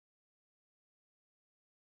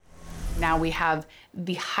Now we have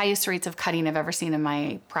the highest rates of cutting I've ever seen in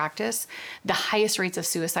my practice, the highest rates of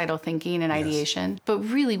suicidal thinking and ideation. But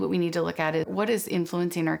really what we need to look at is what is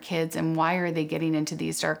influencing our kids and why are they getting into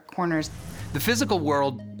these dark corners? The physical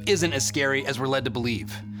world isn't as scary as we're led to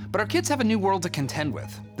believe. But our kids have a new world to contend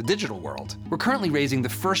with, the digital world. We're currently raising the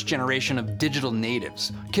first generation of digital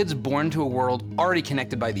natives, kids born to a world already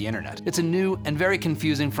connected by the internet. It's a new and very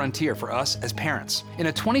confusing frontier for us as parents. In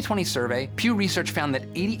a 2020 survey, Pew Research found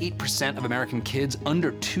that 88% of American kids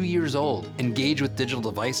under 2 years old engage with digital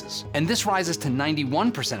devices. And this rises to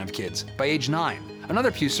 91% of kids by age 9.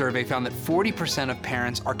 Another Pew survey found that 40% of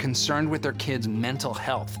parents are concerned with their kids' mental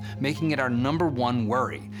health, making it our #1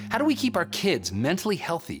 worry. How do we keep our kids mentally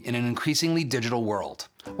healthy in an increasingly digital world?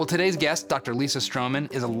 Well, today's guest, Dr. Lisa Stroman,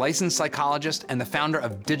 is a licensed psychologist and the founder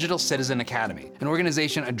of Digital Citizen Academy, an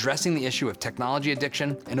organization addressing the issue of technology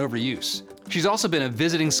addiction and overuse. She's also been a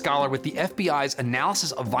visiting scholar with the FBI's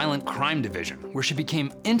Analysis of Violent Crime Division, where she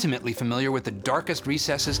became intimately familiar with the darkest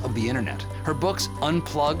recesses of the internet. Her books,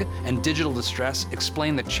 Unplug and Digital Distress,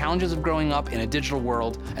 explain the challenges of growing up in a digital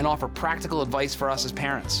world and offer practical advice for us as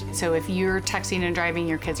parents. So if you're texting and driving,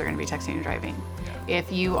 your kids are going to be texting and driving.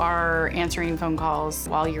 If you are answering phone calls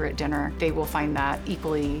while you're at dinner, they will find that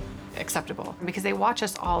equally acceptable because they watch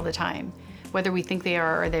us all the time, whether we think they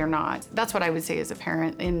are or they're not. That's what I would say as a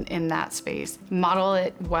parent in that space. Model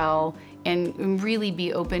it well and really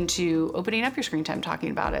be open to opening up your screen time,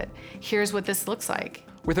 talking about it. Here's what this looks like.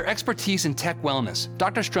 With her expertise in tech wellness,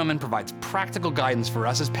 Dr. Stroman provides practical guidance for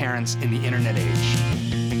us as parents in the internet age.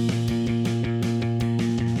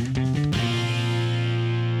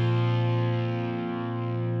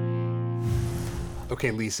 Okay,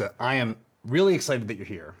 Lisa, I am really excited that you're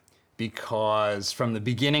here because from the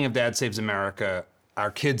beginning of Dad Saves America, our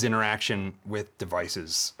kids' interaction with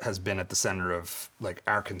devices has been at the center of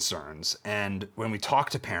our concerns. And when we talk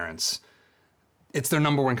to parents, it's their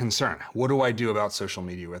 #1 concern. What do I do about social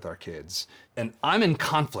media with our kids? And I'm in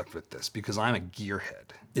conflict with this because I'm a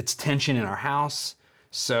gearhead. It's tension in our house.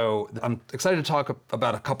 So I'm excited to talk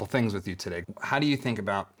about a couple things with you today. How do you think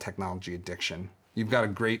about technology addiction? You've got a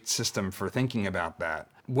great system for thinking about that.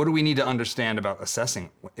 What do we need to understand about assessing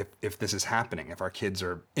if this is happening, if our kids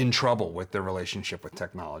are in trouble with their relationship with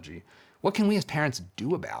technology? What can we as parents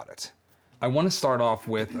do about it? I want to start off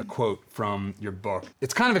with a quote from your book.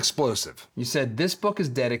 It's kind of explosive. You said, "This book is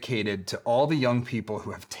dedicated to all the young people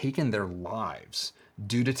who have taken their lives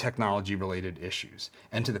due to technology-related issues,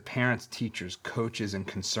 and to the parents, teachers, coaches, and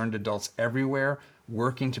concerned adults everywhere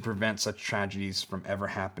working to prevent such tragedies from ever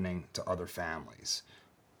happening to other families."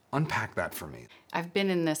 Unpack that for me. I've been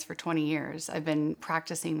in this for 20 years. I've been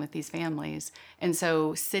practicing with these families. And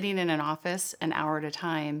so sitting in an office an hour at a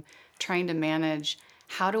time, trying to manage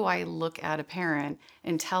how do I look at a parent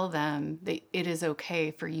and tell them that it is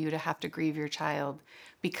okay for you to have to grieve your child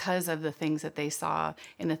because of the things that they saw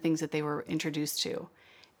and the things that they were introduced to.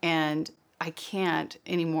 And I can't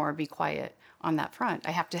anymore be quiet on that front.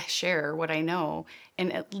 I have to share what I know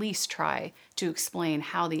and at least try to explain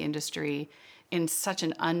how the industry in such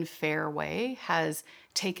an unfair way has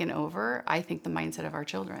taken over, I think, the mindset of our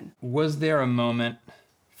children. Was there a moment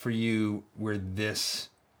for you where this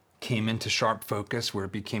came into sharp focus, where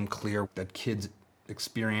it became clear that kids'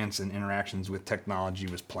 experience and interactions with technology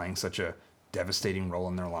was playing such a devastating role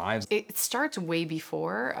in their lives? It starts way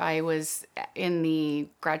before. I was in the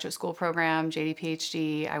graduate school program, JD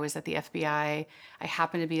PhD. I was at the FBI. I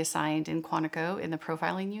happened to be assigned in Quantico in the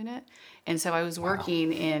profiling unit. And so I was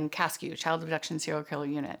working in CASCU, Child Abduction Serial Killer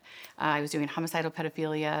Unit. I was doing homicidal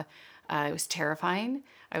pedophilia. It was terrifying.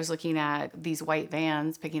 I was looking at these white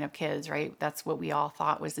vans picking up kids, right? That's what we all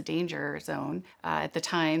thought was the danger zone. At the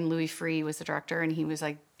time, Louis Freeh was the director, and he was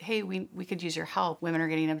like, "Hey, we could use your help. Women are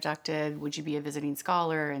getting abducted. Would you be a visiting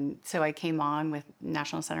scholar?" And so I came on with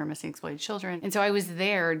National Center of Missing Exploited Children. And so I was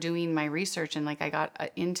there doing my research, and I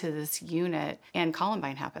got into this unit, and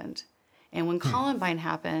Columbine happened. And when Columbine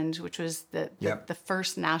happened, which was the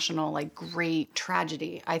first national great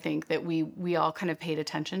tragedy, I think, that we all kind of paid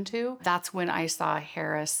attention to, that's when I saw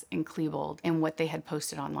Harris and Klebold and what they had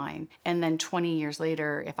posted online. And then 20 years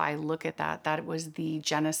later, if I look at that was the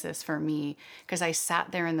genesis for me, because I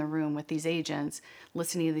sat there in the room with these agents,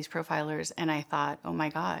 listening to these profilers, and I thought, oh my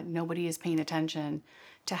God, nobody is paying attention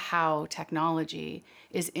to how technology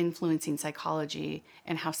is influencing psychology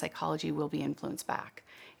and how psychology will be influenced back.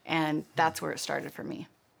 And that's where it started for me.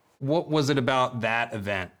 What was it about that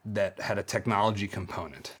event that had a technology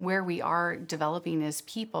component? Where we are developing as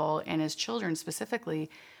people and as children specifically,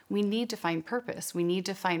 We need to find purpose. We need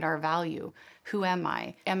to find our value. Who am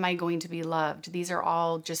I? Am I going to be loved? These are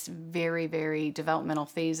all just very, very developmental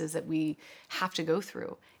phases that we have to go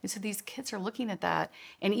through. And so these kids are looking at that.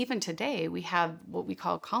 And even today, we have what we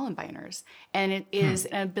call Columbiners. And it is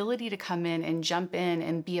an ability to come in and jump in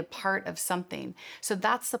and be a part of something. So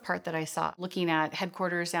that's the part that I saw. Looking at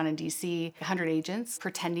headquarters down in DC, 100 agents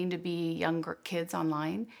pretending to be young kids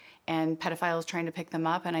online, and pedophiles trying to pick them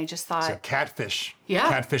up. And I just thought, So catfishing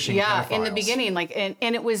yeah, pedophiles. in the beginning, like, and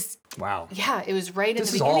it was, Wow. yeah, it was right in the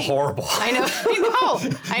This is beginning. all horrible. I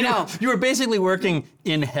know. You were basically working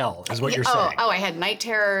in hell, is what you're saying. I had night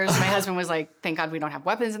terrors. My husband was like, thank God we don't have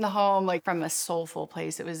weapons in the home. Like, from a soulful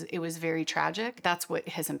place, it was very tragic. That's what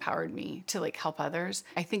has empowered me to like help others.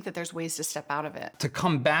 I think that there's ways to step out of it. To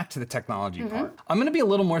come back to the technology part, I'm going to be a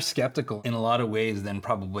little more skeptical in a lot of ways than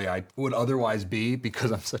probably I would otherwise be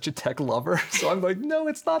because I'm such a tech lover. So I'm like, no,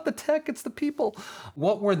 it's not the tech, it's the people.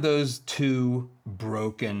 What were those two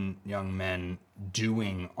broken young men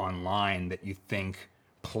doing online that you think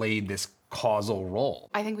played this causal role?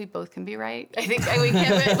 I think we both can be right. I think we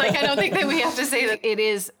can't, like, I don't think that we have to say that it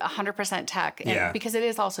is 100% tech, because it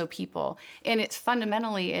is also people. And it's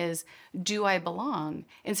fundamentally is, do I belong?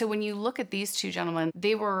 And so when you look at these two gentlemen,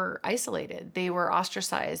 they were isolated. They were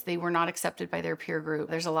ostracized. They were not accepted by their peer group.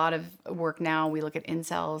 There's a lot of work now. We look at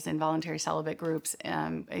incels, involuntary celibate groups.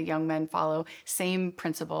 Young men follow same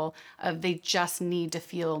principle of they just need to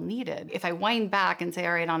feel needed. If I wind back and say,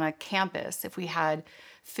 all right, on a campus, if we had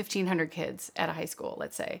 1,500 kids at a high school,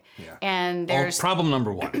 let's say. Yeah. And there's problem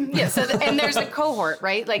number one. yeah. So and there's a cohort,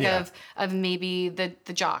 right? Like of maybe the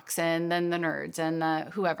jocks and then the nerds and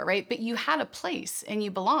the whoever, right? But you had a place and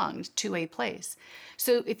you belonged to a place.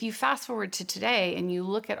 So if you fast forward to today and you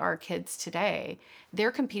look at our kids today,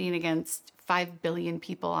 they're competing against 5 billion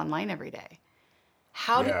people online every day.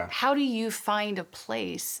 How do you find a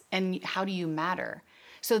place and how do you matter?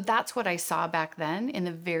 So that's what I saw back then in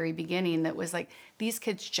the very beginning, that was like, these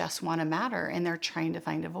kids just want to matter and they're trying to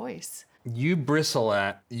find a voice. You bristle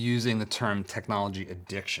at using the term technology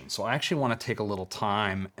addiction. So I actually want to take a little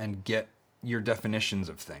time and get your definitions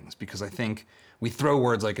of things, because I think we throw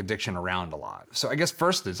words like addiction around a lot. So I guess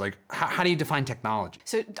first is like, how do you define technology?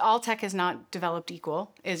 So all tech is not developed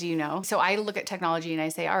equal, as you know. So I look at technology and I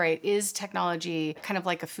say, all right, is technology kind of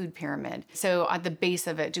like a food pyramid? So at the base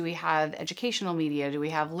of it, do we have educational media? Do we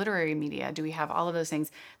have literary media? Do we have all of those things?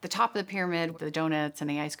 The top of the pyramid, the donuts and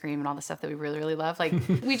the ice cream and all the stuff that we really, really love. Like,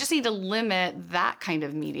 we just need to limit that kind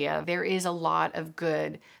of media. There is a lot of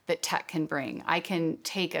good that tech can bring. I can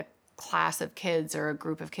take a class of kids or a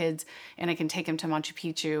group of kids and I can take them to Machu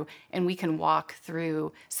Picchu and we can walk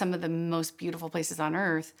through some of the most beautiful places on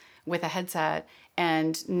earth with a headset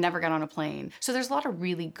and never get on a plane. So there's a lot of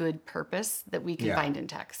really good purpose that we can find in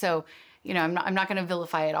tech. So, you know, I'm not going to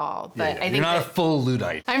vilify it all, but I think you're not a full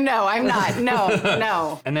Luddite. I'm not.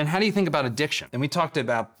 No. And then how do you think about addiction? And we talked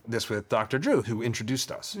about this with Dr. Drew, who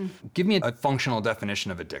introduced us. Give me a functional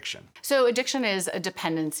definition of addiction. So addiction is a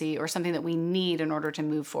dependency or something that we need in order to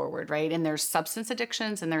move forward, right? And there's substance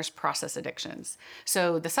addictions and there's process addictions.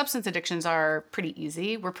 So the substance addictions are pretty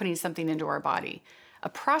easy. We're putting something into our body. A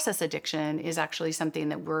process addiction is actually something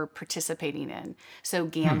that we're participating in. So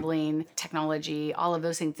gambling, technology, all of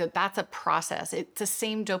those things, that's a process. It's the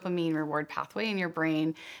same dopamine reward pathway in your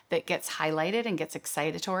brain that gets highlighted and gets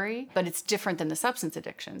excitatory, but it's different than the substance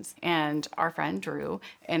addictions. And our friend Drew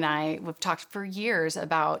and I have talked for years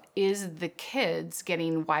about, is the kids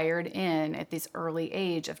getting wired in at this early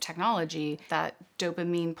age of technology, that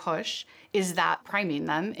dopamine push, is that priming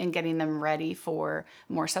them and getting them ready for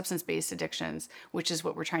more substance-based addictions, which is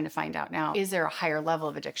what we're trying to find out now. Is there a higher level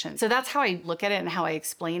of addiction? So that's how I look at it and how I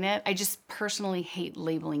explain it. I just personally hate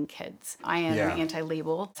labeling kids. I am an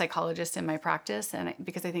anti-label psychologist in my practice, and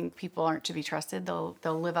because I think people aren't to be trusted, they'll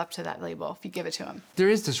live up to that label if you give it to them. There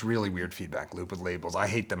is this really weird feedback loop with labels. I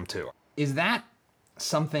hate them too. Is that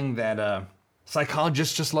something that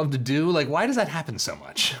psychologists just love to do? Like, why does that happen so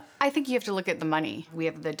much? I think you have to look at the money. We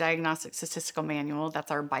have the Diagnostic Statistical Manual.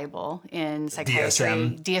 That's our Bible in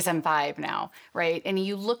psychiatry. DSM-5 now, right? And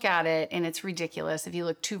you look at it and it's ridiculous. If you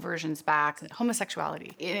look 2 versions back,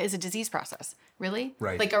 homosexuality is a disease process. Really?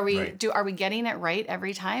 Right. Like, are we getting it right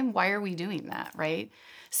every time? Why are we doing that, right?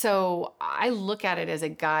 So I look at it as a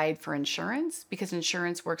guide for insurance, because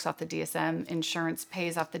insurance works off the DSM, insurance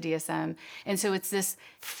pays off the DSM. And so it's this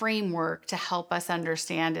framework to help us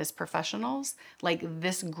understand as professionals, like,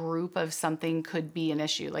 this group of something could be an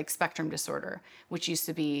issue, like spectrum disorder, which used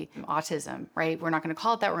to be autism, right? We're not going to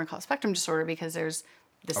call it that. We're going to call it spectrum disorder because there's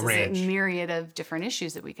this A is range. a myriad of different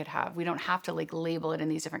issues that we could have. We don't have to like label it in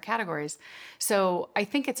these different categories. So I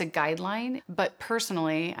think it's a guideline, but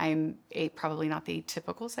personally, I'm probably not the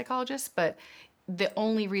typical psychologist, but the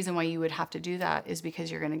only reason why you would have to do that is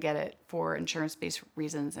because you're going to get it for insurance-based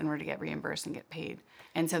reasons in order to get reimbursed and get paid.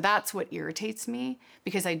 And so that's what irritates me,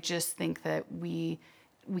 because I just think that we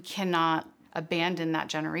cannot abandon that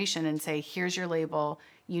generation and say, here's your label,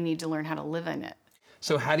 you need to learn how to live in it.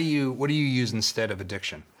 So what do you use instead of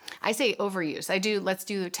addiction? I say overuse. Let's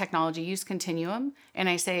do the technology use continuum. And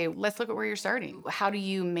I say, let's look at where you're starting. How do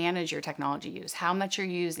you manage your technology use? How much you're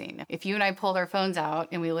using? If you and I pulled our phones out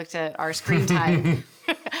and we looked at our screen time,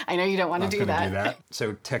 I know you don't want to do that.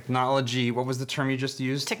 So technology, what was the term you just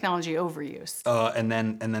used? Technology overuse. And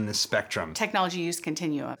then the spectrum. Technology use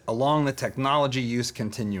continuum. Along the technology use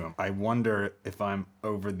continuum, I wonder if I'm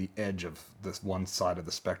over the edge of this one side of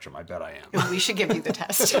the spectrum. I bet I am. We should give you the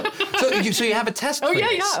test. So you have a test for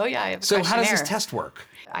this? Oh yeah, I have a So how does this questionnaire. test work?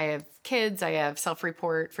 I have kids, I have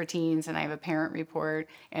self-report for teens, and I have a parent report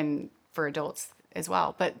and for adults as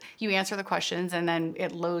well. But you answer the questions and then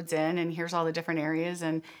it loads in and here's all the different areas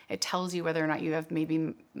and it tells you whether or not you have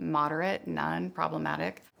maybe moderate, none,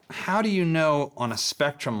 problematic. How do you know on a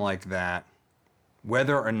spectrum like that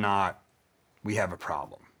whether or not we have a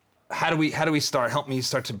problem? How do we start? Help me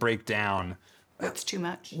start to break down. What's too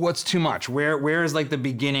much? What's too much? Where is like the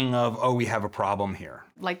beginning of, oh, we have a problem here?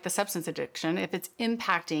 Like the substance addiction, if it's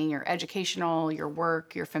impacting your educational, your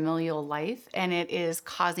work, your familial life, and it is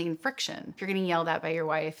causing friction. If you're getting yelled at by your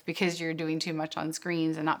wife because you're doing too much on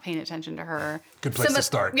screens and not paying attention to her. Good place to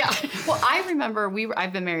start. Yeah. Well, I remember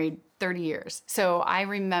I've been married 30 years. So I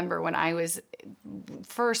remember when I was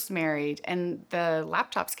first married and the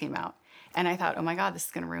laptops came out. And I thought, oh my God, this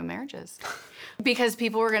is going to ruin marriages. Because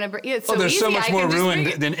people were going to, it's so there's easy. so much I more can just ruined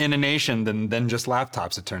read. in a nation than just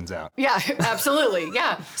laptops, it turns out. Yeah, absolutely.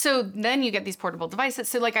 Yeah. So then you get these portable devices.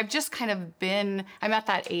 So like I've just kind of I'm at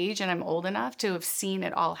that age and I'm old enough to have seen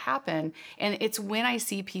it all happen. And it's when I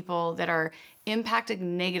see people that are impacted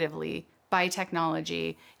negatively by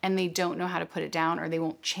technology and they don't know how to put it down or they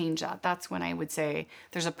won't change that. That's when I would say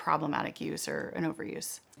there's a problematic use or an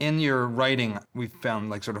overuse. In your writing, we found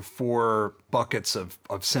like sort of 4 buckets of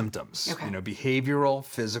symptoms. Okay. You know, behavioral,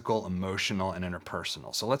 physical, emotional, and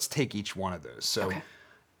interpersonal. So let's take each one of those. So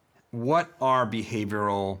what are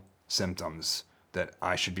behavioral symptoms that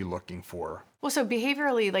I should be looking for? Well, so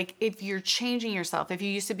behaviorally, like if you're changing yourself, if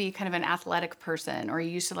you used to be kind of an athletic person or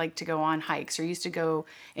you used to like to go on hikes or you used to go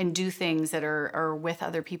and do things that are with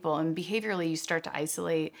other people, and behaviorally you start to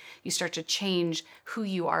isolate, you start to change who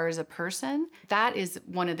you are as a person, that is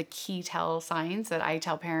one of the key tell signs that I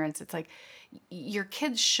tell parents. It's like your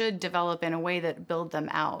kids should develop in a way that build them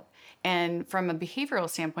out. And from a behavioral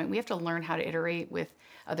standpoint, we have to learn how to iterate with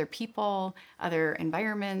other people, other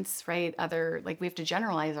environments, right? We have to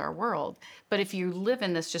generalize our world. But if you live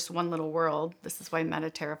in this just one little world, this is why meta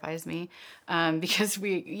terrifies me, because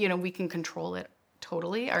we can control it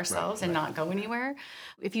totally ourselves and not go anywhere.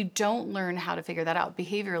 If you don't learn how to figure that out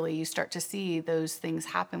behaviorally, you start to see those things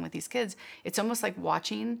happen with these kids. It's almost like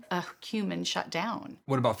watching a human shut down.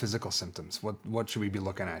 What about physical symptoms? What should we be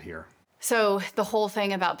looking at here? So the whole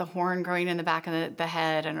thing about the horn growing in the back of the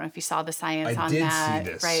head, I don't know if you saw the science on that. I did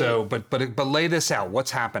see this. Right? So, but lay this out.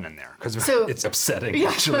 What's happening there? Because it's upsetting. Yeah.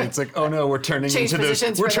 Actually, it's like, oh no, we're turning Change into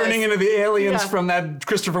positions we're for turning this. into the aliens Yeah. from that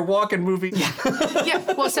Christopher Walken movie.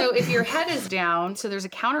 Yeah. Well, so if your head is down, so there's a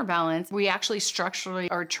counterbalance. We actually structurally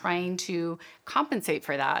are trying to compensate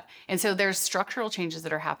for that. And so there's structural changes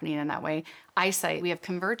that are happening in that way. Eyesight, we have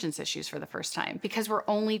convergence issues for the first time because we're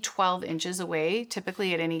only 12 inches away,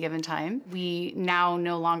 typically at any given time. We now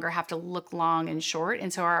no longer have to look long and short.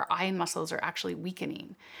 And so our eye muscles are actually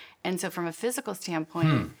weakening. And so from a physical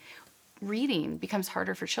standpoint, reading becomes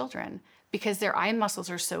harder for children because their eye muscles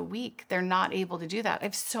are so weak. They're not able to do that. I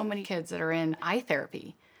have so many kids that are in eye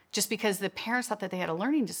therapy just because the parents thought that they had a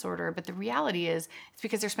learning disorder. But the reality is it's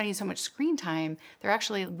because they're spending so much screen time, they're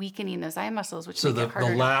actually weakening those eye muscles, which So make the it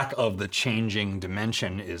harder. lack of the changing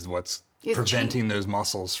dimension is what's It's preventing those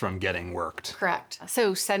muscles from getting worked. Correct.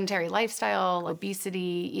 So sedentary lifestyle,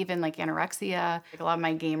 obesity, even like anorexia. Like a lot of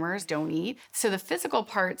my gamers don't eat. So the physical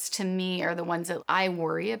parts to me are the ones that I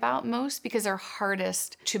worry about most because they're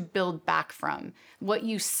hardest to build back from. What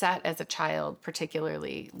you set as a child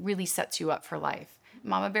particularly really sets you up for life.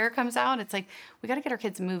 Mama Bear comes out, it's like, we got to get our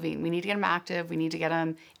kids moving. We need to get them active. We need to get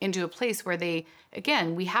them into a place where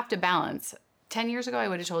we have to balance 10 years ago, I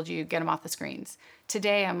would have told you, get them off the screens.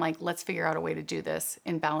 Today, I'm like, let's figure out a way to do this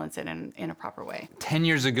and balance it in a proper way. 10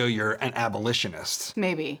 years ago, you're an abolitionist.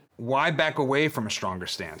 Maybe. Why back away from a stronger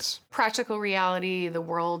stance? Practical reality, the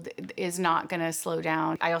world is not going to slow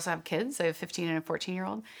down. I also have kids. I have a 15 and a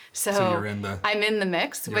 14-year-old. So I'm in the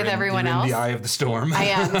mix with everyone else. You're in the eye of the storm. I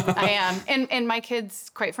am. And my kids,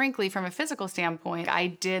 quite frankly, from a physical standpoint, I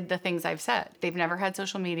did the things I've said. They've never had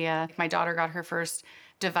social media. My daughter got her first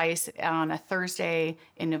device on a Thursday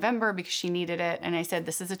in November because she needed it. And I said,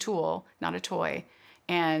 this is a tool, not a toy.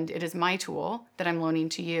 And it is my tool that I'm loaning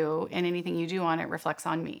to you. And anything you do on it reflects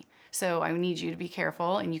on me. So I need you to be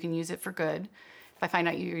careful, and you can use it for good. If I find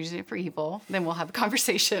out you're using it for evil, then we'll have a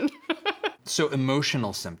conversation. So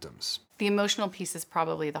emotional symptoms. The emotional piece is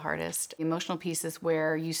probably the hardest. The emotional piece is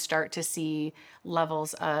where you start to see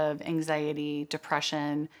levels of anxiety,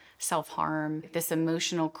 depression, self-harm, this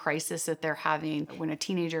emotional crisis that they're having when a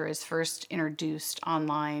teenager is first introduced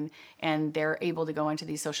online and they're able to go into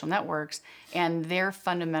these social networks, and their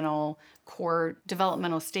fundamental core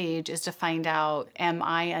developmental stage is to find out, am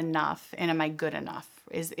I enough and am I good enough?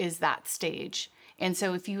 Is that stage. And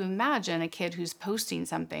so if you imagine a kid who's posting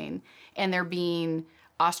something and they're being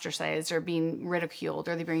ostracized or being ridiculed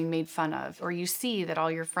or they're being made fun of, or you see that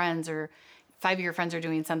all your friends or 5 of your friends are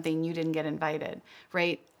doing something, you didn't get invited,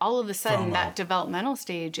 right? All of a sudden, that developmental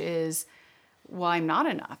stage is, well, I'm not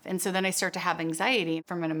enough. And so then I start to have anxiety.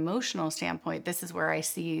 From an emotional standpoint, this is where I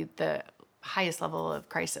see the highest level of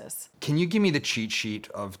crisis. Can you give me the cheat sheet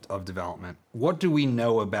of development? What do we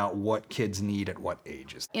know about what kids need at what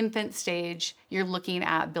ages? Infant stage, you're looking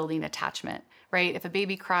at building attachment, right? If a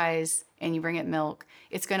baby cries and you bring it milk,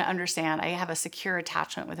 it's going to understand, I have a secure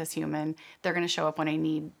attachment with this human. They're going to show up when I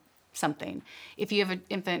need something. If you have an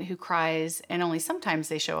infant who cries and only sometimes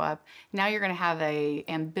they show up, now you're going to have a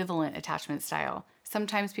ambivalent attachment style.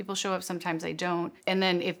 Sometimes people show up, sometimes they don't. And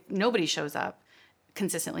then if nobody shows up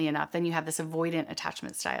consistently enough, then you have this avoidant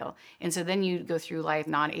attachment style. And so then you go through life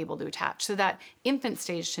not able to attach. So that infant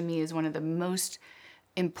stage to me is one of the most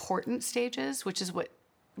important stages, which is what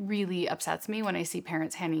really upsets me when I see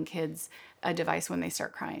parents handing kids a device when they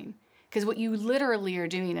start crying. Because what you literally are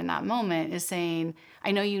doing in that moment is saying,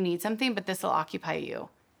 I know you need something, but this will occupy you,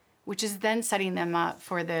 which is then setting them up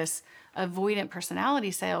for this avoidant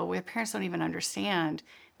personality style where parents don't even understand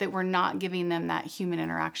that we're not giving them that human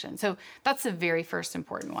interaction. So that's the very first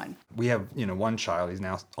important one. We have, one child, he's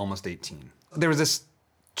now almost 18. There was this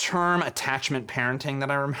term attachment parenting that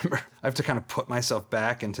I remember. I have to kind of put myself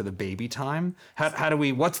back into the baby time.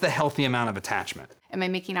 What's the healthy amount of attachment? Am I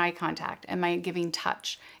making eye contact? Am I giving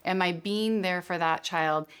touch? Am I being there for that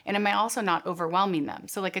child? And am I also not overwhelming them?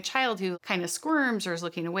 So like a child who kind of squirms or is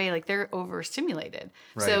looking away, like they're overstimulated.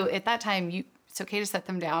 Right. So at that time, it's okay to set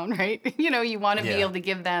them down, right? You want to be able to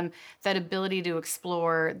give them that ability to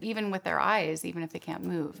explore, even with their eyes, even if they can't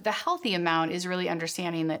move. The healthy amount is really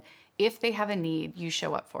understanding that if they have a need, you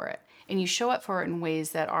show up for it. And you show up for it in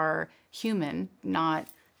ways that are human, not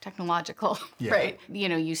technological, right?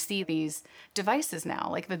 You see these devices now,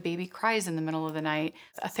 like if a baby cries in the middle of the night,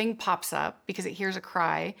 a thing pops up because it hears a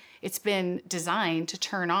cry. It's been designed to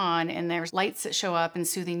turn on, and there's lights that show up and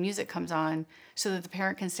soothing music comes on so that the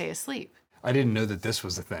parent can stay asleep. I didn't know that this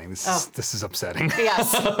was the thing. This is upsetting.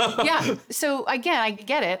 Yes. Yeah. So again, I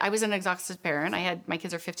get it. I was an exhausted parent. My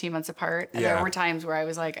kids are 15 months apart. And there were times where I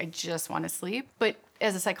was like, I just want to sleep. But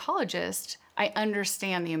as a psychologist, I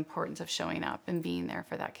understand the importance of showing up and being there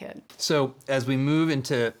for that kid. So as we move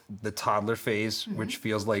into the toddler phase, which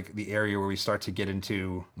feels like the area where we start to get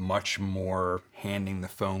into much more handing the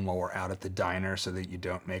phone while we're out at the diner so that you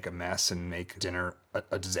don't make a mess and make dinner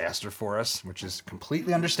a disaster for us, which is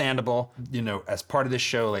completely understandable. As part of this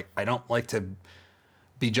show, like I don't like to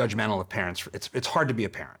be judgmental of parents. It's hard to be a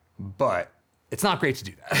parent, but it's not great to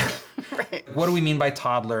do that. Right. What do we mean by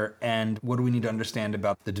toddler, and what do we need to understand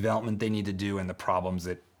about the development they need to do and the problems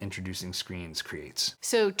that introducing screens creates?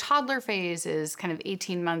 So toddler phase is kind of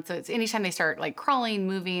 18 months. So it's anytime they start like crawling,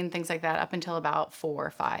 moving, things like that, up until about 4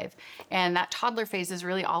 or 5. And that toddler phase is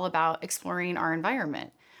really all about exploring our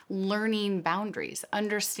environment, learning boundaries,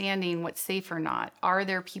 understanding what's safe or not. Are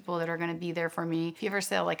there people that are going to be there for me? If you ever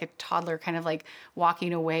saw like a toddler kind of like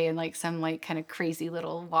walking away in like some like kind of crazy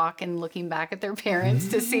little walk and looking back at their parents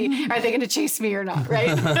to see, are they going to chase me or not,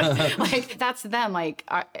 right? Like that's them. Like,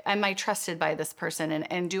 am I trusted by this person?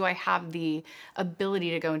 And do I have the ability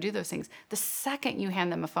to go and do those things? The second you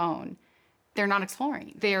hand them a phone, they're not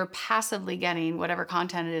exploring. They're passively getting whatever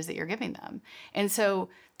content it is that you're giving them. And so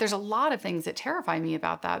there's a lot of things that terrify me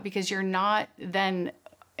about that because you're not then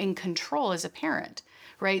in control as a parent,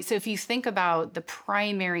 right? So if you think about the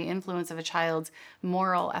primary influence of a child's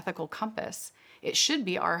moral, ethical compass, it should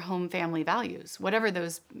be our home family values, whatever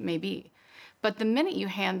those may be. But the minute you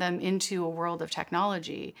hand them into a world of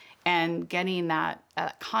technology and getting that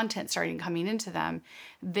content starting coming into them,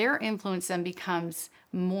 their influence then becomes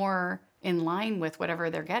more in line with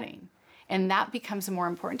whatever they're getting. And that becomes more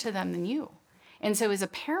important to them than you. And so as a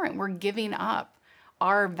parent, we're giving up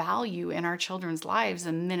our value in our children's lives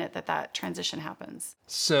the minute that transition happens.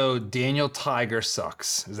 So Daniel Tiger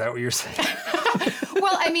sucks. Is that what you're saying?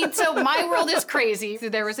 Well, I mean, so my world is crazy.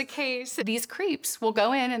 There was a case. These creeps will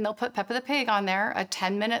go in and they'll put Peppa the Pig on there, a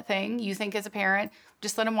 10-minute thing. You think as a parent,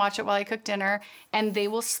 just let them watch it while I cook dinner. And they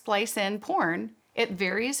will splice in porn at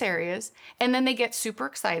various areas, and then they get super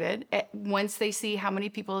excited once they see how many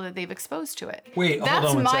people that they've exposed to it. Wait, That's hold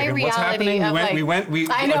on one my second. reality. What's happening?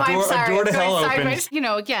 I know, I'm sorry. A door to hell sideways.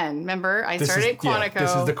 opened. Again, remember, I started at Quantico.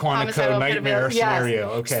 This is the Quantico nightmare scenario.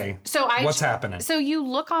 Okay. So what's happening? So you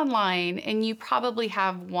look online, and you probably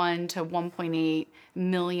have 1 to 1.8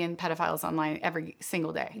 million pedophiles online every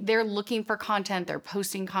single day. They're looking for content, they're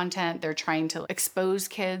posting content, they're trying to expose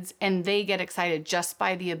kids, and they get excited just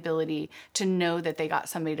by the ability to know that they got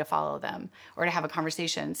somebody to follow them or to have a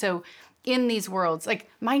conversation. So in these worlds, like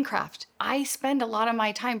Minecraft, I spend a lot of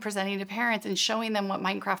my time presenting to parents and showing them what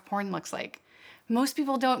Minecraft porn looks like. Most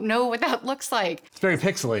people don't know what that looks like. It's very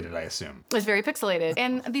pixelated, I assume. It's very pixelated.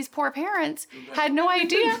 And these poor parents had no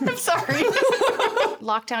idea. I'm sorry.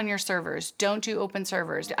 Lock down your servers. Don't do open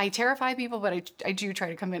servers. I terrify people, but I do try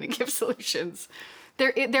to come in and give solutions.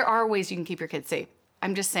 There are ways you can keep your kids safe.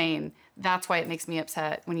 I'm just saying that's why it makes me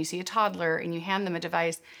upset when you see a toddler and you hand them a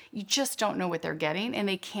device, you just don't know what they're getting and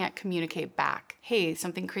they can't communicate back. Hey,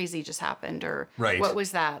 something crazy just happened, or what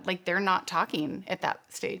was that? Like, they're not talking at that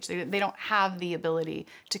stage. They don't have the ability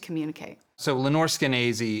to communicate. So Lenore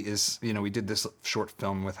Skenazy is, we did this short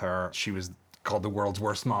film with her. She was called The World's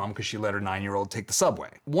Worst Mom because she let her 9-year-old take the subway.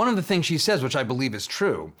 One of the things she says, which I believe is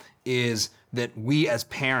true, is that we as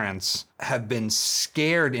parents have been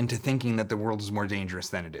scared into thinking that the world is more dangerous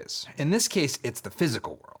than it is. In this case, it's the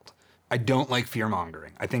physical world. I don't like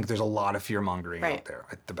fear-mongering. I think there's a lot of fear-mongering out there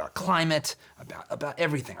about climate, about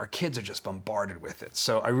everything. Our kids are just bombarded with it.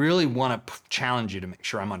 So I really want to challenge you to make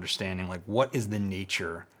sure I'm understanding, like, what is the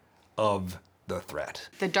nature of the threat?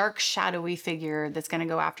 The dark, shadowy figure that's going to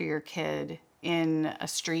go after your kid in a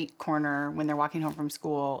street corner when they're walking home from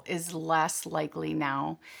school is less likely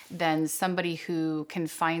now than somebody who can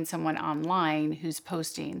find someone online who's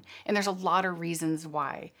posting. And there's a lot of reasons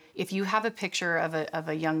why. If you have a picture of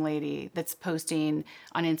a young lady that's posting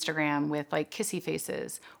on Instagram with like kissy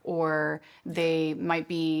faces, or they might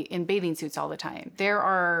be in bathing suits all the time, there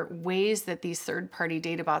are ways that these third-party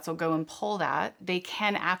data bots will go and pull that. They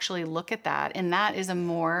can actually look at that, and that is a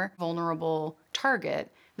more vulnerable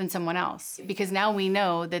target than someone else, because now we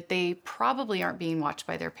know that they probably aren't being watched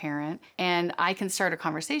by their parent, and I can start a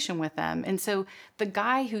conversation with them. And so the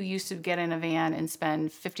guy who used to get in a van and spend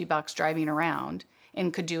 $50 driving around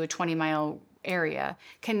and could do a 20-mile area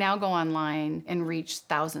can now go online and reach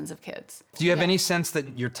thousands of kids. Do you have any sense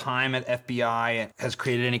that your time at FBI has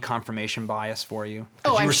created any confirmation bias for you?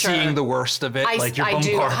 Oh, I'm sure. Seeing the worst of it? I do,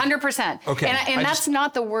 100%. Okay. And that's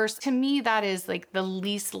not the worst. To me, that is like the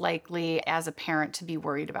least likely as a parent to be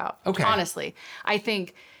worried about. Okay. Honestly, I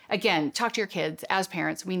think, again, talk to your kids. As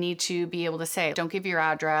parents, we need to be able to say, don't give your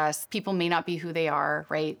address. People may not be who they are,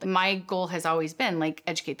 right? My goal has always been, like,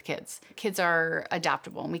 educate the kids. Kids are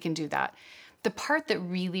adaptable, and we can do that. The part that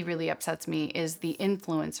really, really upsets me is the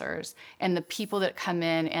influencers and the people that come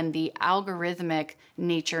in, and the algorithmic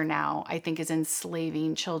nature now, I think, is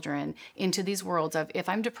enslaving children into these worlds of, if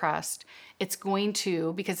I'm depressed, it's going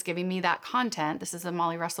to, because it's giving me that content. This is the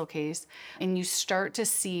Molly Russell case. And you start to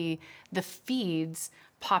see the feeds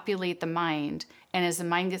populate the mind. And as the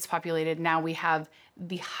mind gets populated, now we have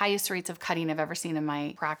the highest rates of cutting I've ever seen in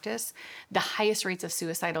my practice, the highest rates of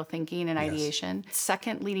suicidal thinking and ideation.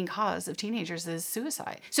 Second leading cause of teenagers is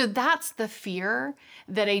suicide. So that's the fear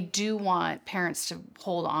that I do want parents to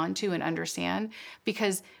hold on to and understand,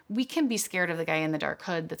 because we can be scared of the guy in the dark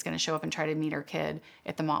hood that's going to show up and try to meet our kid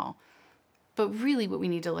at the mall. But really what we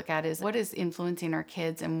need to look at is what is influencing our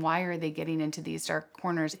kids and why are they getting into these dark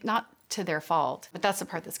corners? Not to their fault, but that's the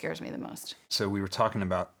part that scares me the most. So we were talking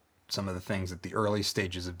about some of the things at the early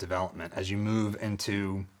stages of development as you move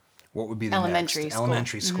into what would be the elementary next? School.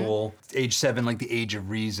 Elementary school. Mm-hmm. Age 7, like the age of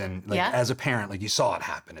reason. Like as a parent, like you saw it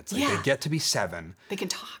happen. It's like they get to be 7. They can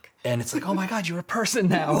talk. And it's like, oh my God, you're a person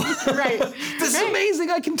now. Right. This is amazing.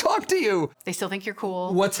 I can talk to you. They still think you're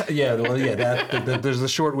cool. There's a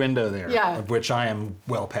short window there, of which I am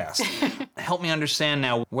well past. Help me understand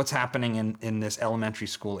now what's happening in this elementary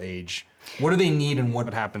school age What do they need and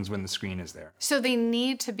what happens when the screen is there? So they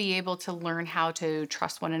need to be able to learn how to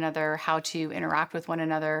trust one another, how to interact with one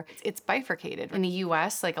another. It's bifurcated. In the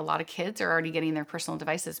US, like a lot of kids are already getting their personal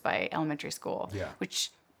devices by elementary school,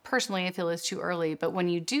 which personally I feel is too early. But when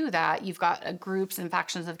you do that, you've got groups and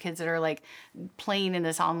factions of kids that are like playing in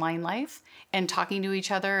this online life and talking to each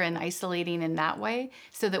other and isolating in that way,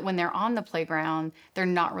 so that when they're on the playground, they're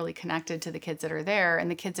not really connected to the kids that are there. And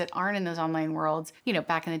the kids that aren't in those online worlds, you know,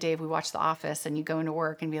 back in the day, if we watched The Office and you go into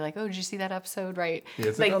work and be like, oh, did you see that episode? Right? Yeah,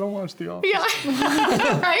 it's like I don't watch The Office.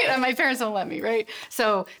 Yeah. Right? And my parents don't let me, right?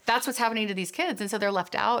 So that's what's happening to these kids. And so they're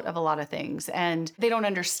left out of a lot of things and they don't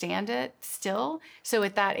understand it still. So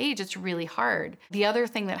at that age, it's really hard. The other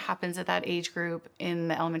thing that happens at that age group in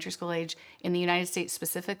the elementary school age, in the United States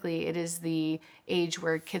specifically, it is the age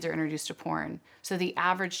where kids are introduced to porn. So the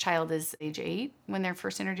average child is age 8 when they're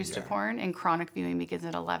first introduced to porn, and chronic viewing begins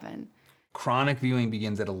at 11. Chronic viewing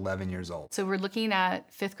begins at 11 years old. So we're looking at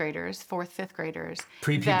fifth graders, fifth graders.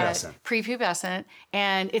 Prepubescent. Prepubescent.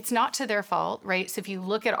 And it's not to their fault, right? So if you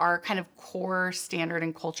look at our kind of core standard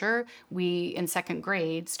and culture, we in second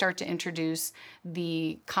grade start to introduce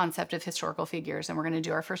the concept of historical figures, and we're going to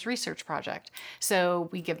do our first research project. So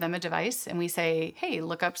we give them a device and we say, hey,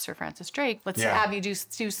 look up Sir Francis Drake. Let's have you do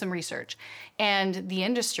some research. And the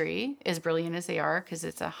industry, as brilliant as they are, because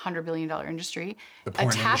it's $100 billion industry, the porn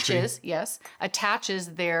attaches, industry. Attaches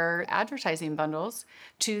their advertising bundles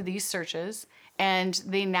to these searches, and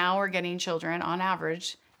they now are getting children on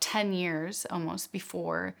average 10 years almost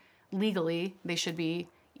before legally they should be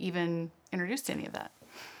even introduced to any of that.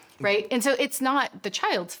 Right? And so it's not the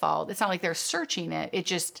child's fault. It's not like they're searching it. It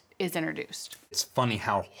just is introduced. It's funny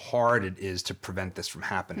how hard it is to prevent this from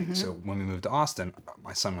happening. Mm-hmm. So when we moved to Austin,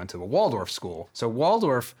 my son went to a Waldorf school. So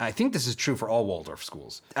Waldorf, I think this is true for all Waldorf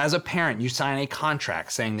schools. As a parent, you sign a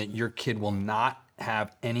contract saying that your kid will not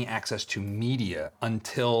have any access to media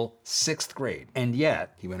until 6th grade. And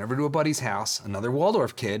yet, he went over to a buddy's house, another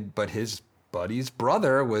Waldorf kid, but his buddy's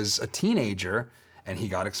brother was a teenager, and he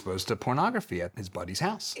got exposed to pornography at his buddy's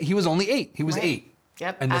house. He was only 8. He was 8.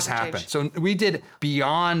 Yep, and this happened. age. So we did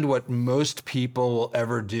beyond what most people will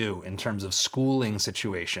ever do in terms of schooling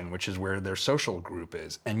situation, which is where their social group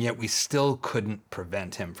is. And yet we still couldn't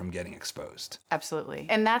prevent him from getting exposed. Absolutely.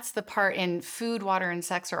 And that's the part in food, water, and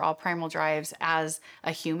sex are all primal drives as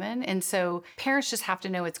a human. And so parents just have to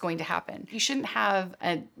know it's going to happen. You shouldn't have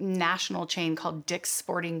a national chain called Dick's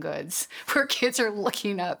Sporting Goods where kids are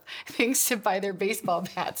looking up things to buy their baseball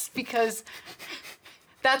bats, because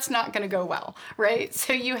that's not going to go well, right?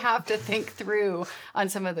 So you have to think through on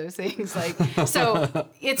some of those things. Like, so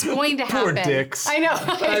it's going to happen. Poor Dicks. I know.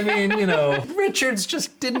 I mean, you know, Richards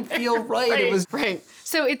just didn't feel right. Right, It was right.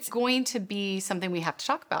 So it's going to be something we have to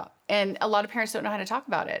talk about. And a lot of parents don't know how to talk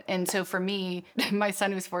about it. And so for me, my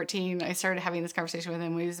son who's 14, I started having this conversation with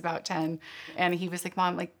him when he was about 10. And he was like,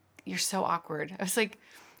 Mom, like, you're so awkward. I was like,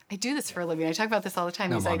 I do this for a living. I talk about this all the time.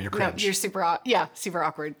 No, He's Mom, like, you're no, cringe. you're super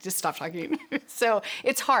awkward. Just stop talking. So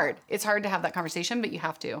it's hard. It's hard to have that conversation, but you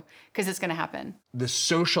have to, because it's going to happen. the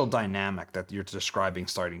social dynamic that you're describing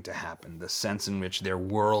starting to happen, the sense in which their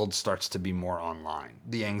world starts to be more online,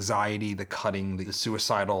 the anxiety, the cutting, the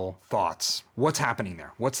suicidal thoughts. What's happening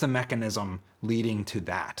there? What's the mechanism leading to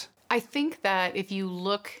that? I think that if you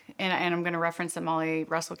look, and I'm going to reference the Molly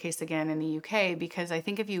Russell case again in the UK, because I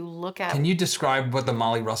think if you look at... Can you describe what the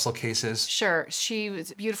Molly Russell case is? Sure. She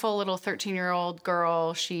was a beautiful little 13-year-old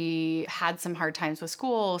girl. She had some hard times with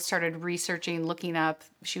school, started researching, looking up.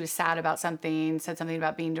 She was sad about something, said something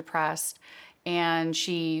about being depressed. And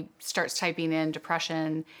she starts typing in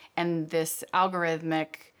depression, and this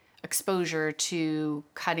algorithmic exposure to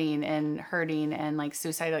cutting and hurting and like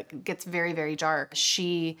suicide, like, gets very, very dark.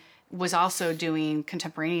 She was also doing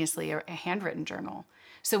contemporaneously a handwritten journal.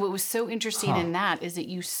 So what was so interesting in that is that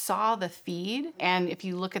you saw the feed, and if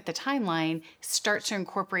you look at the timeline, starts to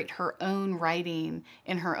incorporate her own writing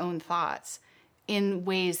and her own thoughts in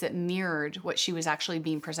ways that mirrored what she was actually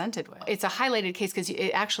being presented with. It's a highlighted case because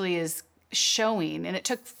it actually is showing, and it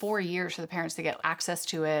took 4 years for the parents to get access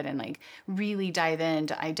to it and like really dive in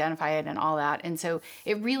to identify it and all that. And so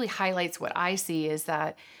it really highlights what I see is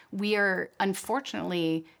that we are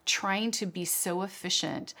unfortunately trying to be so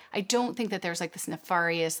efficient. I don't think that there's like this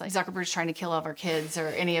nefarious, like Zuckerberg's trying to kill all of our kids or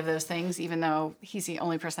any of those things, even though he's the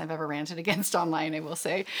only person I've ever ranted against online, I will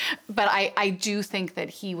say. But I do think that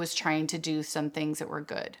he was trying to do some things that were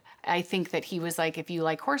good. I think that he was like, if you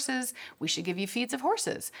like horses, we should give you feeds of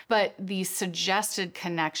horses. But these suggested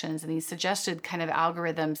connections and these suggested kind of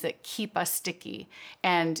algorithms that keep us sticky.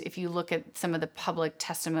 And if you look at some of the public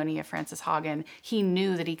testimony of Frances Haugen, he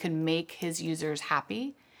knew that he could make his users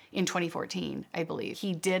happy. in 2014, I believe.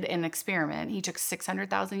 He did an experiment. He took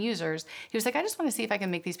 600,000 users. He was like, I just want to see if I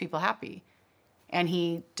can make these people happy. And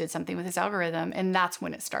he did something with his algorithm, and that's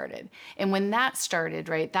when it started. And when that started,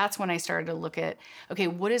 right, that's when I started to look at, okay,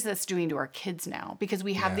 what is this doing to our kids now? Because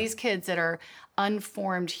we have these kids that are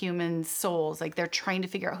unformed human souls, like they're trying to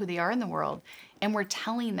figure out who they are in the world. And we're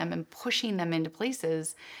telling them and pushing them into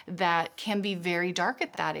places that can be very dark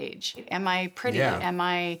at that age. Am I pretty?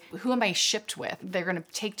 Yeah. Who am I shipped with? They're gonna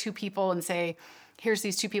take two people and say, here's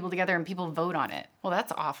these two people together and people vote on it. Well,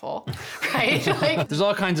 that's awful, right? Like, There's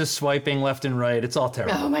all kinds of swiping left and right. It's all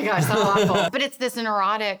terrible. oh my gosh, that's awful. But it's this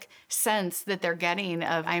neurotic sense that they're getting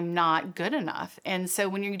of I'm not good enough. And so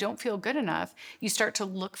when you don't feel good enough, you start to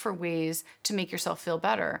look for ways to make yourself feel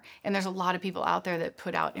better. And there's a lot of people out there that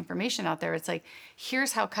put out information out there. It's like,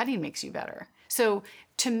 here's how cutting makes you better. So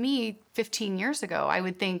to me, 15 years ago, I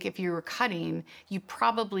would think if you were cutting, you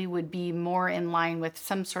probably would be more in line with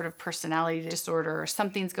some sort of personality disorder or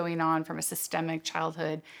something's going on from a systemic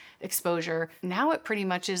childhood exposure. Now it pretty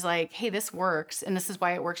much is like, hey, this works and this is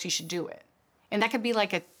why it works, you should do it. And that could be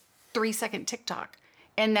like a 3-second TikTok.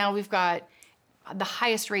 And now we've got the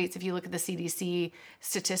highest rates, if you look at the CDC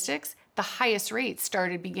statistics, the highest rates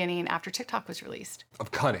started beginning after TikTok was released.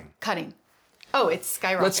 Of cutting. Cutting. Oh, it's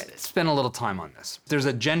skyrocketed. Let's spend a little time on this. There's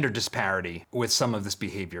a gender disparity with some of this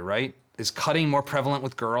behavior, right? Is cutting more prevalent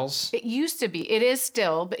with girls? It used to be. It is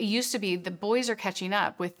still, but it used to be the boys are catching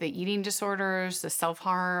up with the eating disorders, the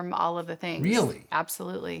self-harm, all of the things. Really?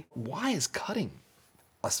 Absolutely. Why is cutting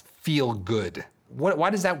us feel good? Why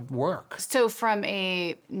does that work? So from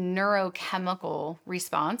a neurochemical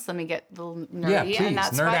response, let me get the nerdy. Yeah, please, and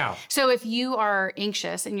that's nerd why. out. So if you are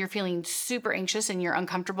anxious and you're feeling super anxious and you're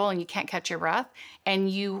uncomfortable and you can't catch your breath and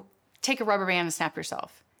you take a rubber band and snap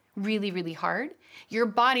yourself really, really hard, your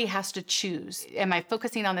body has to choose. Am I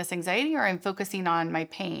focusing on this anxiety or I'm focusing on my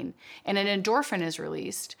pain? And an endorphin is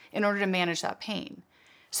released in order to manage that pain.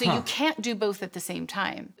 So you can't do both at the same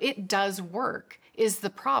time. It does work, is the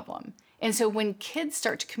problem. And so when kids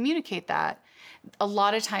start to communicate that, a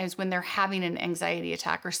lot of times when they're having an anxiety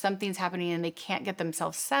attack or something's happening and they can't get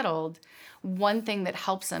themselves settled, one thing that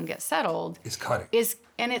helps them get settled Is cutting.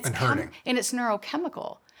 And it's hurting. And it's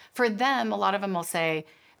neurochemical. For them, a lot of them will say,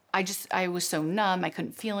 I was so numb, I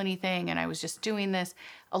couldn't feel anything, and I was just doing this.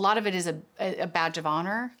 A lot of it is a badge of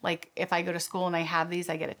honor. Like if I go to school and I have these,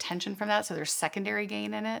 I get attention from that, so there's secondary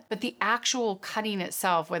gain in it. But the actual cutting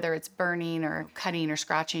itself, whether it's burning or cutting or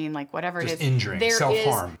scratching, like whatever Just it is. injuring, there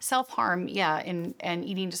self-harm. is self-harm, yeah, and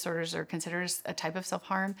eating disorders are considered a type of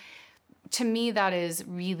self-harm. To me, that is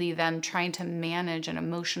really them trying to manage an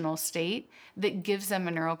emotional state that gives them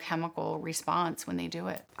a neurochemical response when they do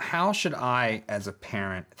it. How should I, as a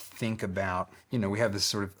parent, think about, we have this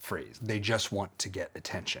sort of phrase, they just want to get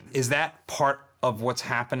attention. Is that part of what's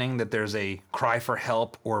happening, that there's a cry for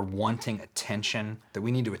help or wanting attention that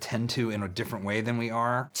we need to attend to in a different way than we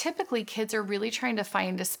are? Typically, kids are really trying to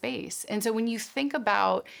find a space. And so when you think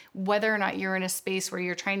about whether or not you're in a space where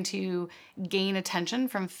you're trying to gain attention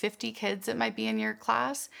from 50 kids that might be in your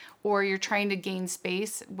class, or you're trying to gain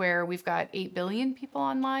space where we've got 8 billion people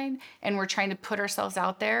online and we're trying to put ourselves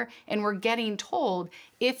out there and we're getting told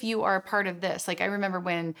if you are a part of this. Like I remember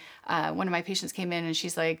when one of my patients came in and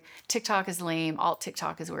she's like, TikTok is lame, alt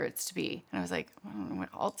TikTok is where it's to be. And I was like, I don't know what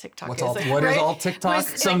alt TikTok is. What is alt TikTok?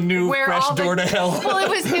 Some new fresh door to hell. Well,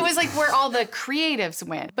 it was like where all the creatives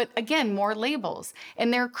went. But again, more labels.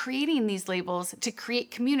 And they're creating these labels to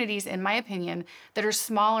create communities, in my opinion, that are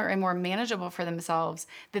smaller and more manageable for themselves,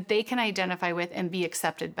 that they can identify with and be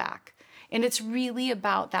accepted back. And it's really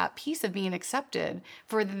about that piece of being accepted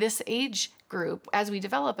for this age group as we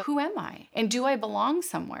develop. Who am I? And do I belong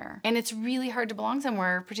somewhere? And it's really hard to belong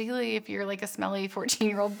somewhere, particularly if you're like a smelly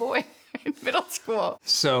 14-year-old boy in middle school.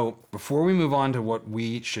 So before we move on to what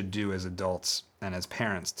we should do as adults and as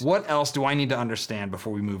parents, what else do I need to understand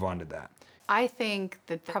before we move on to that? I think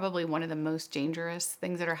that probably one of the most dangerous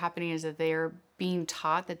things that are happening is that they are being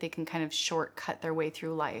taught that they can kind of shortcut their way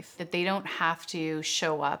through life, that they don't have to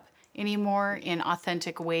show up anymore in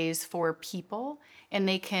authentic ways for people, and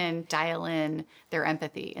they can dial in their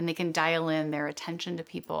empathy and they can dial in their attention to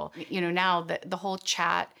people. Now the whole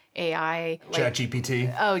chat AI,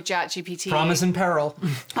 ChatGPT. Oh, ChatGPT. Promise and peril.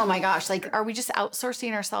 Oh my gosh, are we just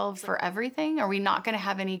outsourcing ourselves for everything? Are we not going to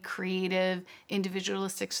have any creative,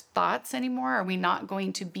 individualistic thoughts anymore? Are we not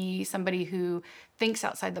going to be somebody who thinks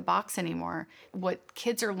outside the box anymore? What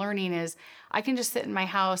kids are learning is, I can just sit in my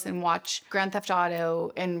house and watch Grand Theft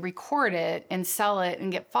Auto and record it and sell it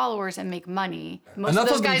and get followers and make money. Most of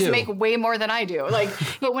those guys make way more than I do.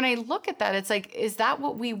 But when I look at that, it's like, is that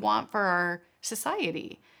what we want for our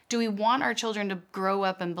society? Do we want our children to grow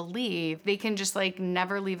up and believe they can just like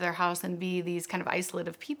never leave their house and be these kind of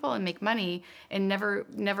isolated people and make money and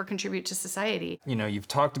never contribute to society? You know, you've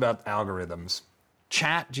talked about algorithms.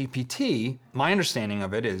 ChatGPT, my understanding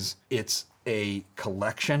of it is it's a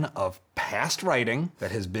collection of past writing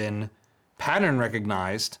that has been pattern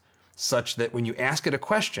recognized such that when you ask it a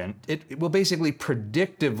question, it will basically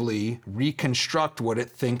predictively reconstruct what it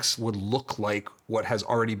thinks would look like what has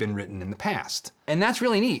already been written in the past. And that's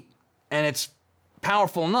really neat. And it's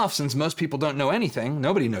powerful enough, since most people don't know anything,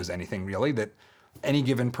 nobody knows anything really, that any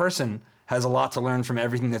given person has a lot to learn from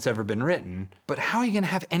everything that's ever been written. But how are you going to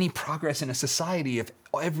have any progress in a society if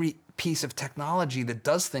every piece of technology that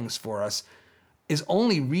does things for us is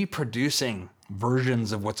only reproducing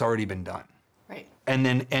versions of what's already been done? Right. And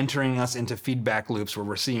then entering us into feedback loops where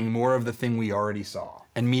we're seeing more of the thing we already saw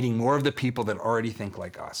and meeting more of the people that already think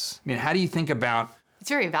like us. I mean, how do you think about... It's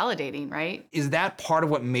very validating, right? Is that part of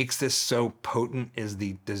what makes this so potent, is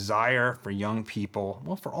the desire for young people,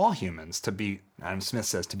 well, for all humans, to be, Adam Smith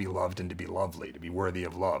says, to be loved and to be lovely, to be worthy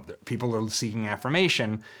of love. That people are seeking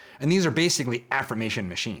affirmation, and these are basically affirmation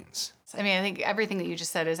machines. I mean, I think everything that you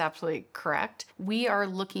just said is absolutely correct. We are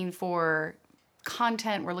looking for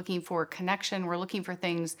content, we're looking for connection, we're looking for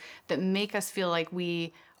things that make us feel like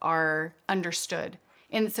we are understood.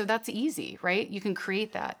 And so that's easy, right? You can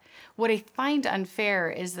create that. What I find unfair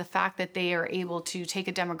is the fact that they are able to take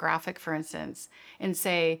a demographic, for instance, and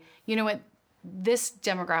say, you know what, this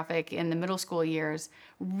demographic in the middle school years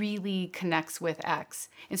really connects with X.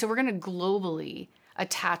 And so we're going to globally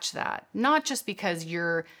attach that, not just because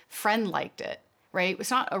your friend liked it, right?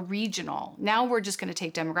 It's not a regional. Now we're just going to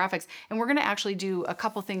take demographics and we're going to actually do a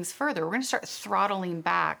couple things further. We're going to start throttling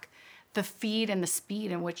back the feed and the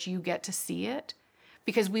speed in which you get to see it,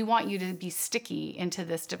 because we want you to be sticky into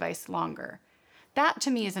this device longer. That to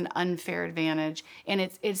me is an unfair advantage, and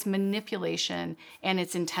it's manipulation, and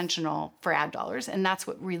it's intentional for ad dollars, and that's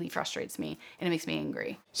what really frustrates me, and it makes me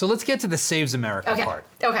angry. So let's get to the Saves America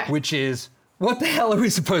part, which is, what the hell are we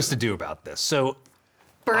supposed to do about this? So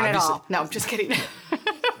burn it all. No, just kidding.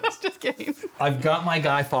 Just kidding. I've got my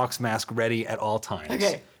Guy Fawkes mask ready at all times.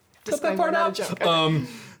 Okay. Cut that part out. Okay.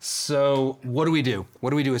 So what do we do? What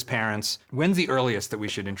do we do as parents? When's the earliest that we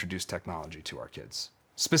should introduce technology to our kids?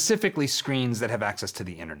 Specifically screens that have access to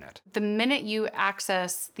the internet. The minute you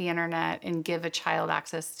access the internet and give a child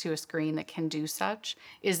access to a screen that can do such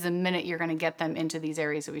is the minute you're going to get them into these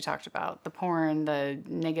areas that we talked about. The porn, the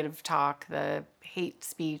negative talk, the hate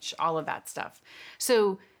speech, all of that stuff.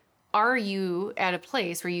 So are you at a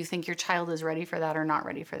place where you think your child is ready for that or not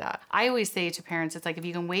ready for that? I always say to parents, it's like, if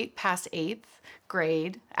you can wait past 8th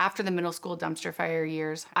grade, after the middle school dumpster fire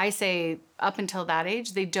years, I say up until that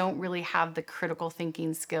age, they don't really have the critical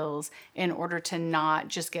thinking skills in order to not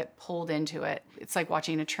just get pulled into it. It's like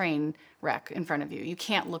watching a train wreck in front of you. You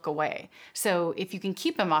can't look away. So if you can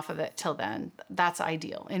keep them off of it till then, that's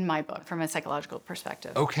ideal in my book from a psychological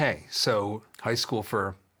perspective. Okay, so high school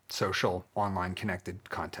for social, online connected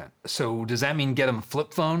content. So does that mean get them a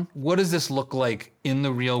flip phone? What does this look like in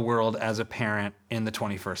the real world as a parent in the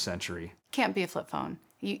 21st century? Can't be a flip phone.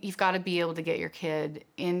 You've got to be able to get your kid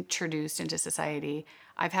introduced into society.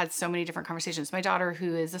 I've had so many different conversations. My daughter,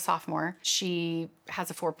 who is a sophomore, she has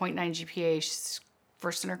a 4.9 GPA. She's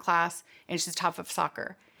first in her class, and she's top of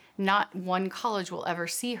soccer. Not one college will ever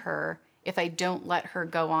see her if I don't let her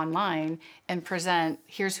go online and present,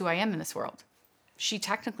 here's who I am in this world. She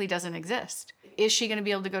technically doesn't exist. Is she going to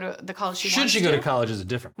be able to go to the college she wants to? Should she go to college is a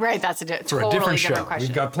different. Right, that's a totally a different different show. question.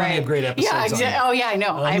 We've got plenty of great episodes. Yeah, exactly. Oh yeah, I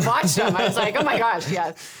know. I watched them. I was like, oh my gosh,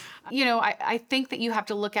 yeah. You know, I think that you have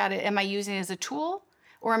to look at it. Am I using it as a tool,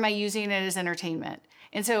 or am I using it as entertainment?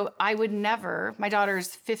 And so I would never. My daughter's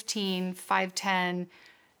 15, 5'10",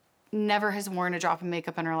 never has worn a drop of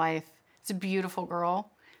makeup in her life. It's a beautiful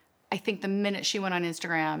girl. I think the minute she went on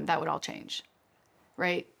Instagram, that would all change.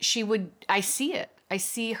 Right? She would. I see it. I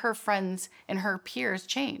see her friends and her peers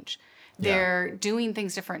change. They're doing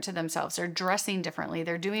things different to themselves. They're dressing differently.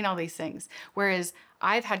 They're doing all these things. Whereas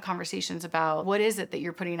I've had conversations about what is it that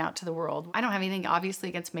you're putting out to the world. I don't have anything obviously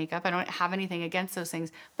against makeup. I don't have anything against those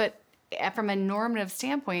things. But from a normative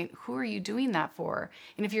standpoint, who are you doing that for?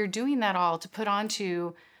 And if you're doing that all to put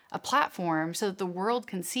onto a platform so that the world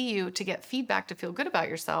can see you, to get feedback, to feel good about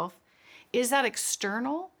yourself, is that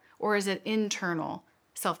external or is it internal?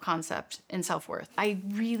 Self-concept and self-worth. I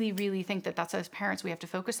really, really think that that's as parents we have to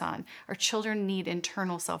focus on. Our children need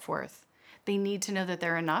internal self-worth. They need to know that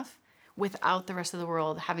they're enough without the rest of the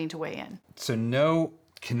world having to weigh in. So no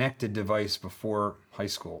connected device before high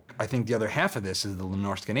school. I think the other half of this is the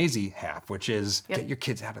Lenore Skenazy half, which is get your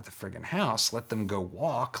kids out of the friggin' house, let them go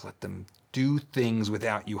walk, let them do things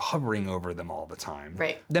without you hovering over them all the time.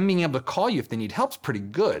 Right. Them being able to call you if they need help's pretty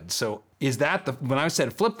good. So is that when I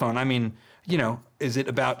said flip phone, I mean, is it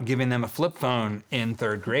about giving them a flip phone in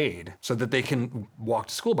 3rd grade so that they can walk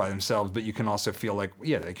to school by themselves, but you can also feel like,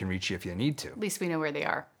 yeah, they can reach you if you need to? At least we know where they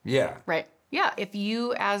are. Yeah. Right. Yeah. If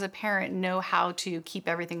you as a parent know how to keep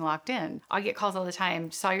everything locked in, I get calls all the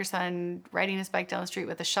time. Saw your son riding his bike down the street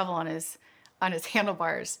with a shovel on his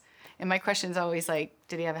handlebars. And my question is always like,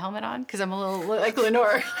 did he have a helmet on? Because I'm a little like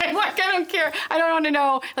Lenore. I'm like, I don't care. I don't want to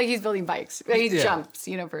know. Like, he's building bikes. He jumps,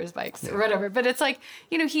 for his bikes or whatever. But it's like,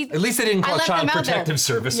 he... At least they didn't call Child Protective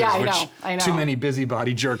Services, yeah, I know. Too many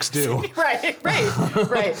busybody jerks do. Right.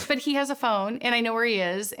 But he has a phone, and I know where he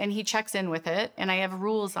is, and he checks in with it, and I have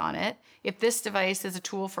rules on it. If this device is a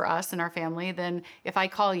tool for us and our family, then if I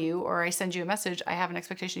call you or I send you a message, I have an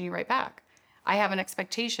expectation you write back. I have an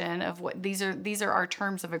expectation of what these are our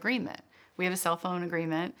terms of agreement. We have a cell phone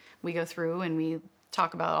agreement. We go through and we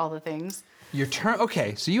talk about all the things.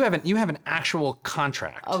 Okay, so you have an actual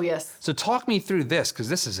contract. Oh, yes. So talk me through this, because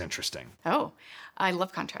this is interesting. Oh, I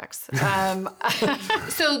love contracts.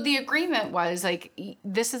 So the agreement was like,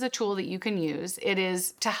 this is a tool that you can use. It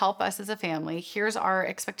is to help us as a family. Here's our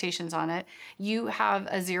expectations on it. You have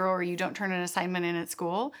a 0 or you don't turn an assignment in at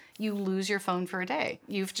school, you lose your phone for a day.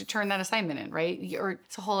 You have to turn that assignment in, right? Or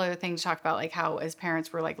it's a whole other thing to talk about, like how as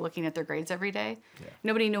parents we're like looking at their grades every day. Yeah.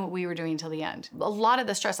 Nobody knew what we were doing until the end. A lot of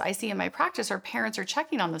the stress I see in my practice are parents are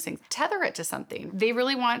checking on those things. Tether it to something. They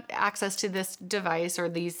really want access to this device or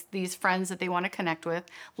these friends that they want to connect with.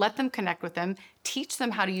 Let them connect with them. Teach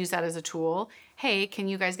them how to use that as a tool. Hey, can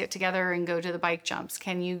you guys get together and go to the bike jumps?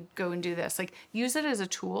 Can you go and do this? Like, use it as a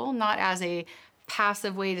tool, not as a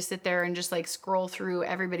passive way to sit there and just like scroll through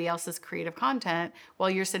everybody else's creative content while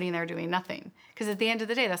you're sitting there doing nothing. Because at the end of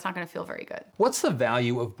the day, that's not going to feel very good. What's the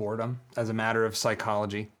value of boredom as a matter of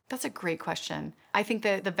psychology? That's a great question. I think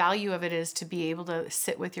that the value of it is to be able to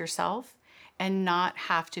sit with yourself and not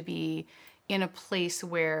have to be in a place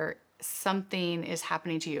where something is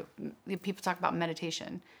happening to you. People talk about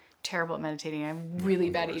meditation. Terrible at meditating. I have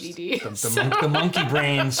really bad ADD. The monkey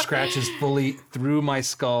brain scratches fully through my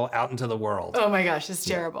skull out into the world. Oh my gosh, it's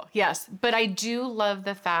terrible. Yeah. Yes, but I do love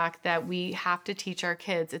the fact that we have to teach our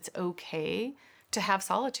kids it's okay to have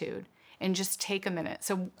solitude and just take a minute.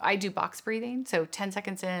 So I do box breathing. So 10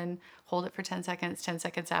 seconds in, hold it for 10 seconds, 10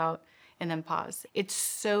 seconds out, and then pause. It's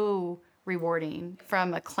so rewarding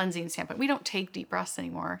from a cleansing standpoint. We don't take deep breaths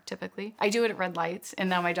anymore, typically. I do it at red lights. And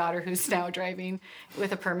now my daughter, who's now driving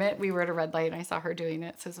with a permit, we were at a red light and I saw her doing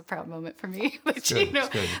it. So it's a proud moment for me. But,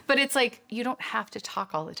 but it's like, you don't have to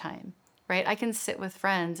talk all the time, right? I can sit with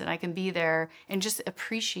friends and I can be there and just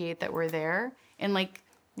appreciate that we're there and like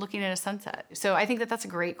looking at a sunset. So I think that that's a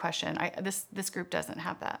great question. This group doesn't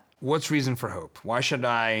have that. What's reason for hope? Why should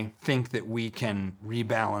I think that we can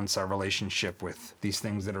rebalance our relationship with these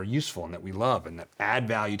things that are useful and that we love and that add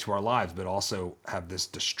value to our lives, but also have this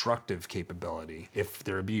destructive capability if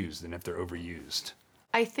they're abused and if they're overused?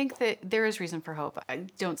 I think that there is reason for hope. I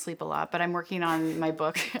don't sleep a lot, but I'm working on my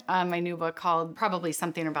book, my new book called Probably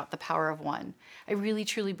Something About the Power of One. I really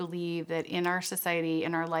truly believe that in our society,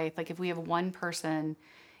 in our life, like if we have one person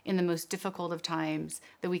in the most difficult of times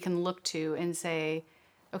that we can look to and say,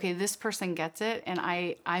 okay, this person gets it and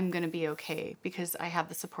I'm going to be okay because I have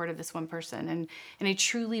the support of this one person. And I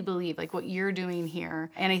truly believe like what you're doing here.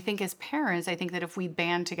 And I think as parents, I think that if we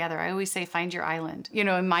band together, I always say, find your island.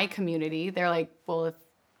 In my community, they're like, well, if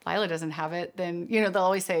Lila doesn't have it, then, they'll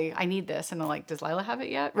always say, I need this. And they're like, does Lila have it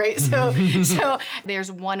yet? Right. So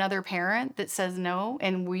there's one other parent that says no,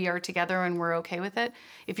 and we are together and we're okay with it.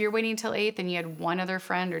 If you're waiting till 8th and you had one other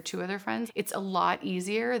friend or two other friends, it's a lot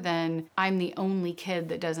easier than I'm the only kid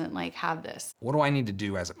that doesn't like have this. What do I need to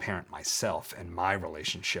do as a parent myself and my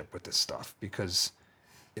relationship with this stuff? Because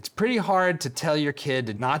it's pretty hard to tell your kid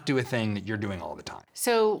to not do a thing that you're doing all the time.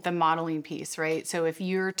 So the modeling piece, right? So if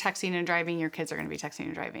you're texting and driving, your kids are going to be texting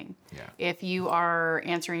and driving. Yeah. If you are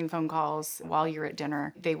answering phone calls while you're at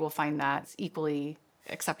dinner, they will find that equally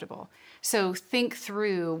acceptable. So think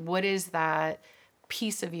through what is that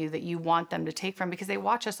piece of you that you want them to take from, because they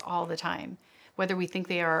watch us all the time, whether we think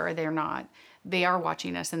they are or they're not. They are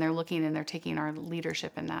watching us and they're looking and they're taking our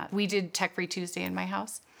leadership in that. We did Tech Free Tuesday in my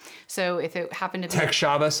house. So if it happened to be Tech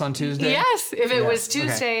Shabbos on Tuesday? Yes. If it was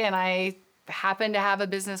Tuesday and I happened to have a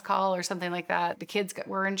business call or something like that, the kids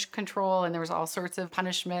were in control and there was all sorts of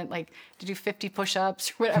punishment, like to do 50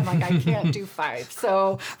 push-ups. I'm like, I can't do 5.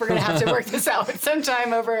 So we're going to have to work this out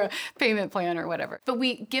sometime over a payment plan or whatever. But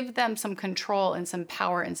we give them some control and some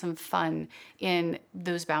power and some fun in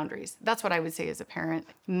those boundaries. That's what I would say as a parent.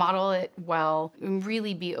 Model it well and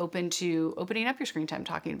really be open to opening up your screen time,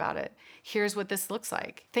 talking about it. Here's what this looks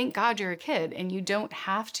like. Thank God you're a kid and you don't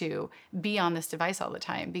have to be on this device all the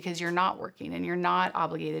time because you're not working and you're not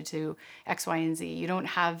obligated to X, Y, and Z. You don't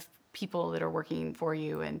have people that are working for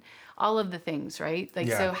you and all of the things, right? Like,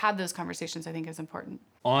 so have those conversations, I think, is important.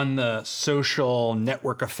 On the social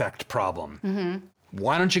network effect problem,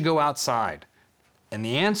 why don't you go outside? And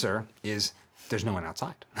the answer is there's no one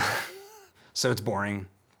outside. So it's boring.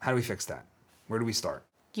 How do we fix that? Where do we start?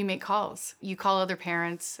 You make calls. You call other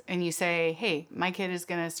parents and you say, hey, my kid is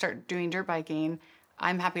going to start doing dirt biking.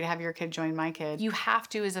 I'm happy to have your kid join my kid. You have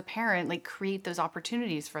to, as a parent, like create those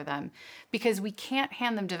opportunities for them because we can't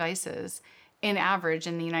hand them devices in average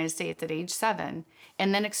in the United States at age 7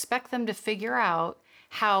 and then expect them to figure out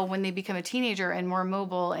how when they become a teenager and more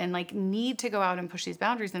mobile and like need to go out and push these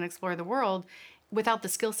boundaries and explore the world without the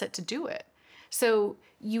skill set to do it. So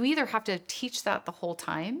you either have to teach that the whole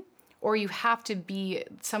time or you have to be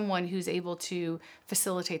someone who's able to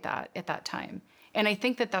facilitate that at that time. And I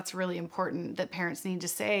think that that's really important that parents need to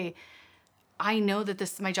say, I know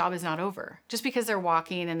that my job is not over. Just because they're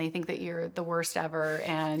walking and they think that you're the worst ever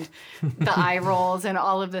and the eye rolls and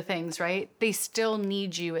all of the things, right? They still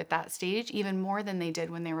need you at that stage even more than they did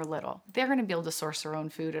when they were little. They're going to be able to source their own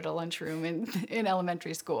food at a lunchroom in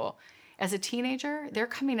elementary school. As a teenager, they're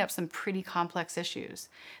coming up some pretty complex issues.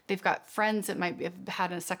 They've got friends that might have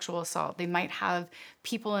had a sexual assault. They might have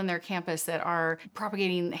people in their campus that are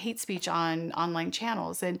propagating hate speech on online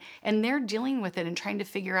channels. And they're dealing with it and trying to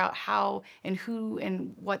figure out how and who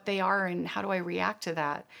and what they are and how do I react to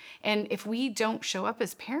that. And if we don't show up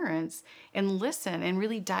as parents and listen and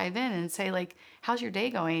really dive in and say, like, how's your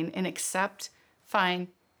day going? And accept, fine,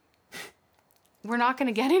 we're not going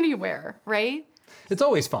to get anywhere, right? It's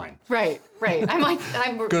always fine. Right. I'm like,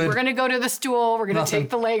 we're going to go to the stool. We're going to take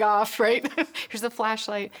the leg off, right? Here's the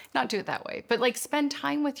flashlight. Not do it that way. But like spend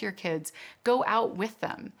time with your kids. Go out with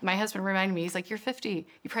them. My husband reminded me, he's like, you're 50.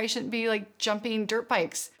 You probably shouldn't be like jumping dirt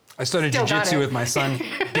bikes. I started jiu-jitsu with my son.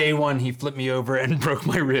 Day 1, he flipped me over and broke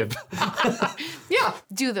my rib. Yeah.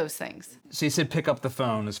 Do those things. So you said pick up the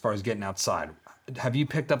phone as far as getting outside. Have you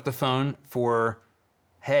picked up the phone for,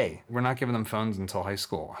 hey, we're not giving them phones until high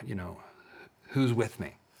school, who's with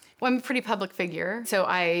me? Well, I'm a pretty public figure, so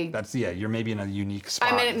you're maybe in a unique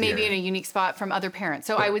spot. I'm maybe in a unique spot from other parents.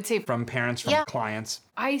 So I would say from parents, from clients.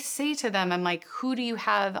 I say to them, I'm like, who do you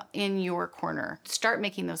have in your corner? Start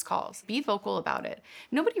making those calls. Be vocal about it.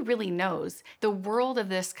 Nobody really knows. The world of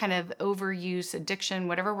this kind of overuse, addiction,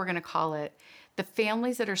 whatever we're going to call it, the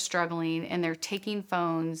families that are struggling and they're taking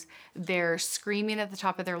phones, they're screaming at the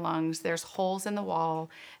top of their lungs, there's holes in the wall,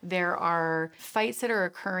 there are fights that are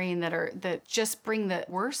occurring that just bring the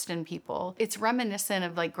worst in people. It's reminiscent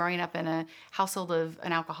of like growing up in a household of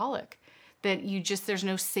an alcoholic, that there's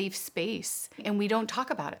no safe space and we don't talk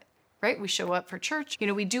about it, right? We show up for church,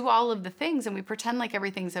 we do all of the things and we pretend like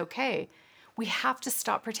everything's okay. We have to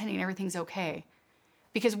stop pretending everything's okay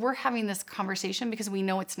because we're having this conversation because we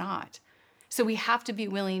know it's not. So we have to be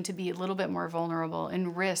willing to be a little bit more vulnerable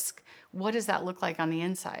and risk what does that look like on the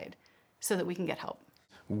inside so that we can get help.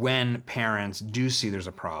 When parents do see there's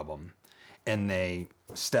a problem and they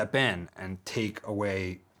step in and take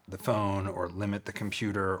away the phone or limit the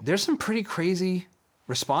computer, there's some pretty crazy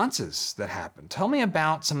responses that happen. Tell me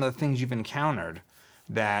about some of the things you've encountered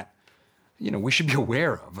that we should be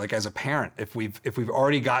aware of, like as a parent, if we've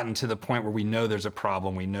already gotten to the point where we know there's a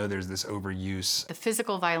problem, we know there's this overuse. The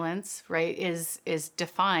physical violence, right, is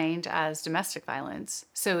defined as domestic violence.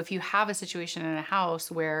 So if you have a situation in a house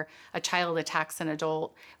where a child attacks an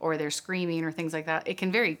adult or they're screaming or things like that, it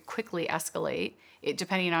can very quickly escalate,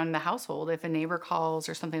 depending on the household, if a neighbor calls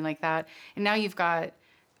or something like that. And now you've got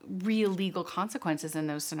real legal consequences in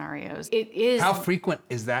those scenarios. It is. How frequent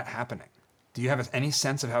is that happening? Do you have any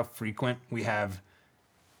sense of how frequent we have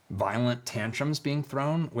violent tantrums being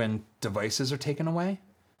thrown when devices are taken away?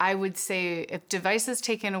 I would say if devices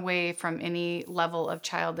taken away from any level of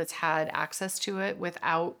child that's had access to it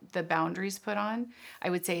without the boundaries put on, I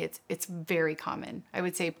would say it's very common. I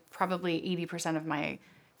would say probably 80% of my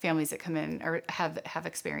families that come in have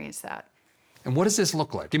experienced that. And what does this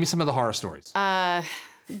look like? Give me some of the horror stories.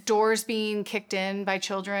 Doors being kicked in by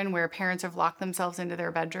children where parents have locked themselves into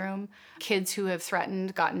their bedroom, kids who have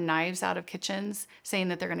gotten knives out of kitchens, saying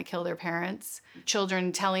that they're going to kill their parents,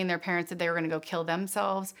 children telling their parents that they were going to go kill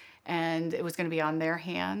themselves, and it was going to be on their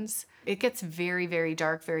hands. It gets very, very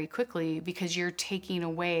dark very quickly because you're taking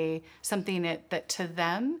away something that to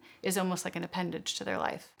them is almost like an appendage to their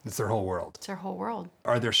life. It's their whole world. It's their whole world.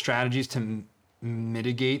 Are there strategies to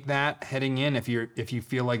mitigate that heading in? If you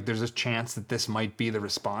feel like there's a chance that this might be the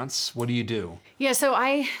response, what do you do? Yeah, so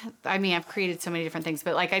I mean, I've created so many different things,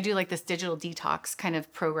 but like I do like this digital detox kind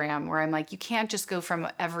of program where I'm like, you can't just go from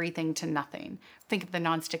everything to nothing. Think of the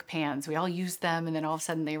nonstick pans. We all use them, and then all of a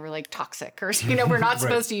sudden they were like toxic, or we're not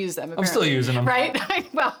supposed to use them. Apparently. I'm still using them. Right?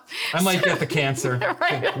 Well, I might get the cancer.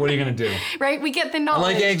 Right. What are you gonna do? Right? We get the knowledge.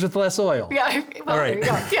 I like eggs with less oil. Yeah. Well, all right.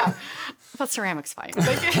 There you go. Yeah. But ceramic's fine.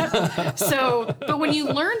 But when you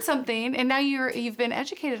learn something and now you've been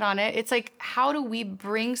educated on it, it's like, how do we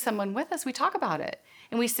bring someone with us? We talk about it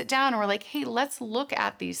and we sit down and we're like, hey, let's look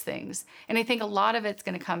at these things. And I think a lot of it's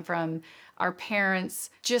going to come from our parents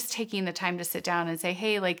just taking the time to sit down and say,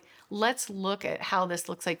 hey, like, let's look at how this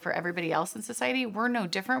looks like for everybody else in society. We're no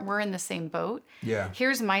different. We're in the same boat. Yeah.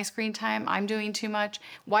 Here's my screen time. I'm doing too much.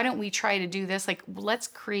 Why don't we try to do this? Like, let's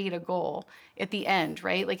create a goal at the end,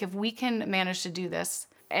 right? Like, if we can manage to do this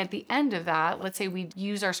at the end of that, let's say we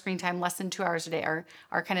use our screen time less than 2 hours a day,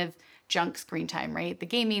 our kind of junk screen time, right? The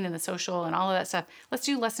gaming and the social and all of that stuff. Let's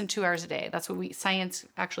do less than 2 hours a day. That's what science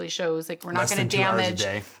actually shows. Like, we're not going to damage.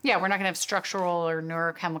 Yeah, we're not going to have structural or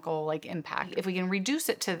neurochemical like impact. If we can reduce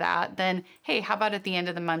it to that, then hey, how about at the end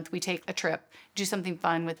of the month we take a trip, do something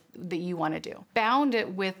fun that you want to do. Bound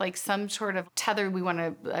it with like some sort of tether. We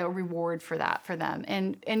want a reward for that for them.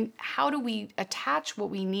 And how do we attach what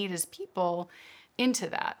we need as people into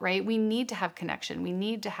that, right? We need to have connection. We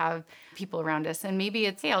need to have people around us. And maybe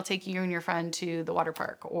it's, hey, I'll take you and your friend to the water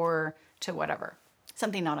park or to whatever.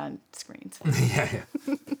 Something not on screens. Yeah.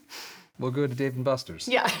 We'll go to Dave & Buster's.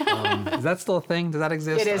 Yeah. Is that still a thing? Does that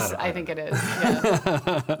exist? It is. I think it is.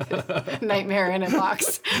 Yeah. Nightmare in a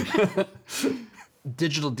box.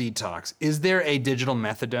 Digital detox. Is there a digital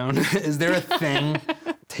methadone? Is there a thing?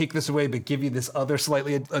 Take this away, but give you this other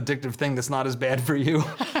slightly addictive thing that's not as bad for you?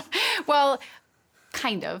 Well,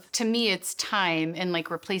 kind of. To me, it's time and like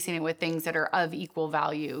replacing it with things that are of equal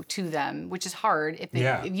value to them, which is hard if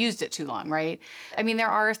they've used it too long, right? I mean, there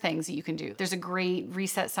are things that you can do. There's a great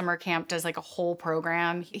Reset Summer Camp, does like a whole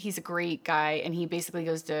program. He's a great guy, and he basically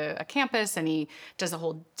goes to a campus and he does a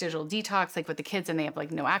whole digital detox, like with the kids, and they have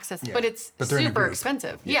like no access. Yeah. But it's super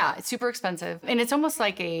expensive. Yeah, it's super expensive. And it's almost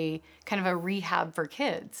like a kind of a rehab for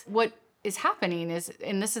kids. What is happening is,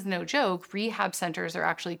 and this is no joke, rehab centers are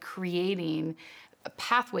actually creating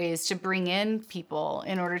pathways to bring in people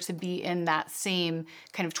in order to be in that same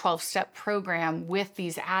kind of 12-step program with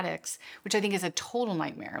these addicts, which I think is a total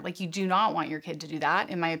nightmare. Like, you do not want your kid to do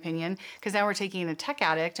that, in my opinion, because now we're taking a tech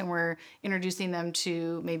addict and we're introducing them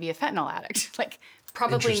to maybe a fentanyl addict. Like,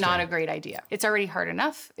 probably not a great idea. It's already hard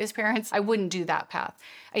enough as parents. I wouldn't do that path.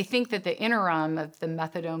 I think that the interim of the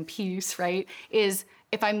methadone piece, right, is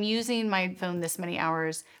if I'm using my phone this many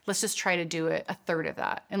hours, let's just try to do it a third of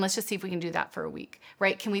that. And let's just see if we can do that for a week,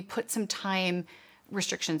 right? Can we put some time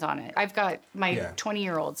restrictions on it? I've got my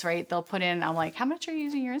 20-year-olds, right? They'll put in, I'm like, how much are you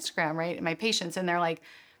using your Instagram, right? And my patients, and they're like,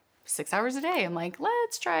 6 hours a day. I'm like,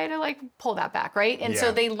 let's try to like pull that back, right? And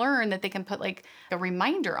so they learn that they can put like a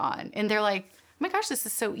reminder on, and they're like, oh my gosh, this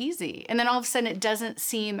is so easy. And then all of a sudden it doesn't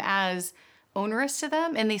seem as onerous to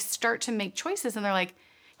them, and they start to make choices, and they're like,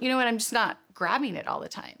 you know what, I'm just not grabbing it all the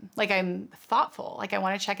time. Like, I'm thoughtful. Like, I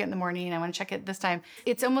want to check it in the morning. I want to check it this time.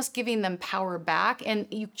 It's almost giving them power back. And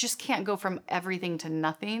you just can't go from everything to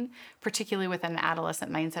nothing, particularly with an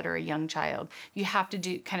adolescent mindset or a young child. You have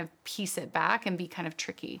to kind of piece it back and be kind of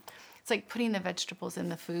tricky. It's like putting the vegetables in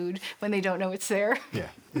the food when they don't know it's there. Yeah,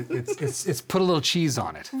 it's put a little cheese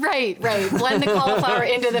on it. Right. Blend the cauliflower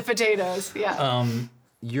into the potatoes. Yeah.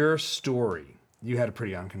 Your story, you had a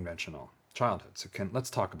pretty unconventional childhood. So let's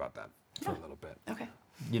talk about that for a little bit. Okay.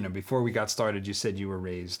 You know, before we got started, you said you were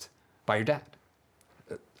raised by your dad,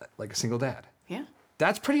 like a single dad. Yeah.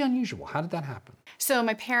 That's pretty unusual. How did that happen? So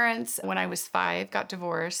my parents, when I was 5, got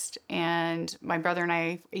divorced, and my brother and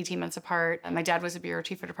I, 18 months apart. My dad was a bureau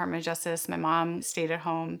chief for Department of Justice. My mom stayed at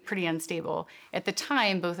home, pretty unstable. At the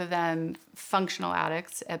time, both of them functional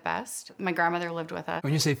addicts at best. My grandmother lived with us.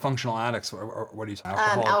 When you say functional addicts, or what are you talking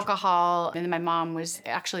about? Alcohol. And then my mom was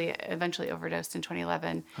actually eventually overdosed in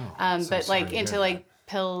 2011. But like into like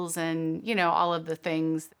pills and, you know, all of the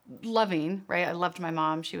things. Loving, right? I loved my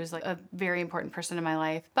mom. She was like a very important person in my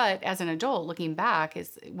life. But as an adult, looking back, it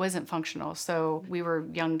wasn't functional. So we were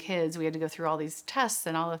young kids. We had to go through all these tests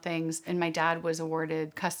and all the things. And my dad was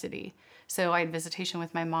awarded custody. So I had visitation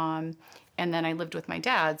with my mom, and then I lived with my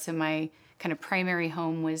dad. So my kind of primary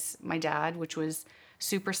home was my dad, which was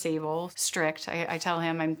super stable, strict. I tell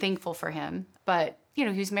him I'm thankful for him, but he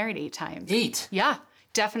was married 8 times. 8? Yeah,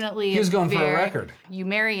 definitely. He was going for a record. You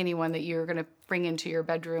marry anyone that you're going to bring into your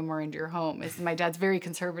bedroom or into your home. My dad's very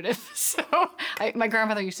conservative. So my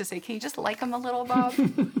grandmother used to say, can you just like him a little, Bob?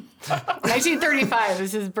 1935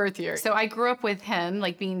 is his birth year. So I grew up with him,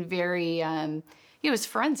 like being very, it was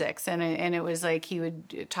forensics, and it was like he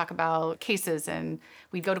would talk about cases, and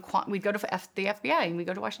we'd go to the FBI, and we'd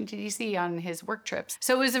go to Washington D.C. on his work trips.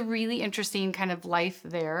 So it was a really interesting kind of life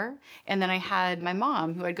there. And then I had my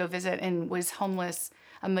mom, who I'd go visit, and was homeless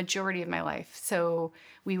a majority of my life. So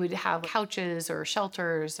we would have couches or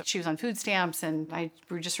shelters. She was on food stamps, and I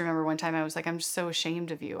just remember one time I was like, I'm just so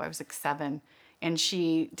ashamed of you. I was like 7, and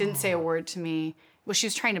she didn't say a word to me. Well, she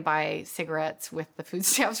was trying to buy cigarettes with the food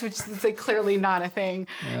stamps, which is like clearly not a thing.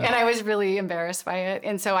 Yeah. And I was really embarrassed by it.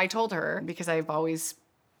 And so I told her, because I've always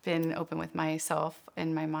been open with myself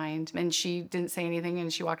and my mind. And she didn't say anything,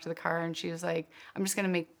 and she walked to the car, and she was like, I'm just going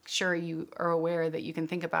to make sure you are aware that you can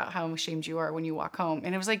think about how ashamed you are when you walk home.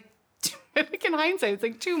 And it was like, in hindsight, it's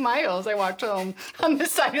like 2 miles I walked home on the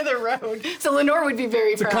side of the road. So Lenore would be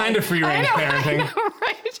very proud. It's a kind of free-range parenting.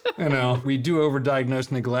 I know, right? We do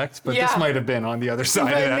overdiagnose neglect, but this might have been on the other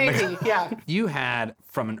side of that. Maybe, yeah. You had,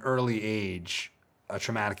 from an early age, a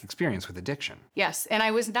traumatic experience with addiction. Yes, and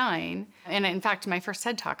I was 9, and in fact, my first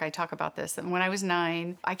TED Talk, I talk about this. And when I was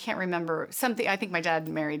 9, I can't remember something. I think my dad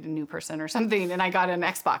married a new person or something, and I got an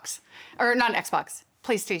Xbox, or not an Xbox,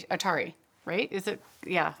 PlayStation, Atari. Right? Is it?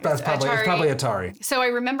 Yeah. It's probably Atari. So I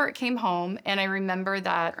remember it came home, and I remember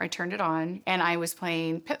that I turned it on, and I was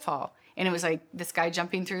playing Pitfall. And it was like this guy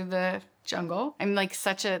jumping through the jungle. I'm like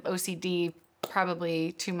such a OCD,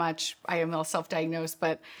 probably too much. I am all self-diagnosed,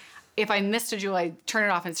 but if I missed a jewel, I'd turn it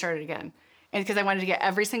off and start it again. And because I wanted to get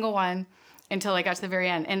every single one until I got to the very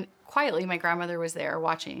end. And quietly, my grandmother was there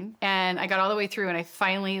watching, and I got all the way through, and I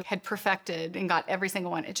finally had perfected and got every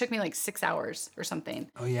single one. It took me like 6 hours or something.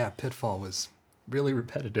 Oh yeah, Pitfall was really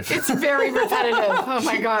repetitive. It's very repetitive. Oh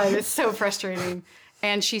my God, it's so frustrating.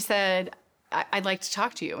 And she said, I'd like to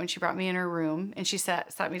talk to you. And she brought me in her room, and she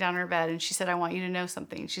sat me down in her bed, and she said, I want you to know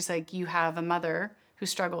something. She's like, you have a mother who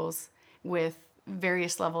struggles with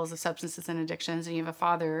various levels of substances and addictions, and you have a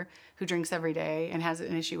father who drinks every day and has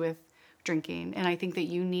an issue with drinking. And I think that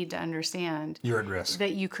you need to understand you're at risk,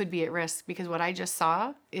 that you could be at risk, because what I just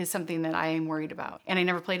saw is something that I am worried about. And I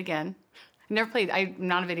never played again. I'm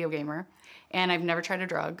not a video gamer, and I've never tried a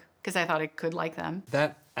drug because I thought I could like them.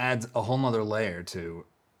 That adds a whole nother layer to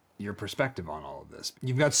your perspective on all of this.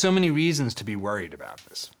 You've got so many reasons to be worried about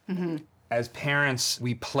this. Mm-hmm. As parents,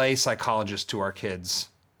 we play psychologists to our kids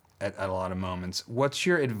at a lot of moments. What's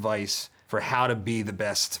your advice for how to be the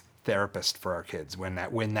best therapist for our kids when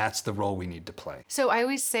that's the role we need to play? So I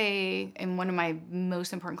always say, in one of my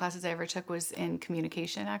most important classes I ever took was in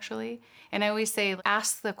communication, actually. And I always say,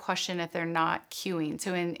 ask the question if they're not cueing.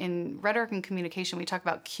 So in rhetoric and communication, we talk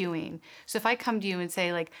about cueing. So if I come to you and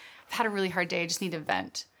say, like, I've had a really hard day, I just need to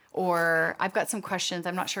vent, or I've got some questions,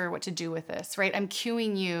 I'm not sure what to do with this, right? I'm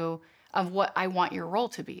cueing you of what I want your role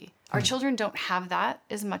to be. Our children don't have that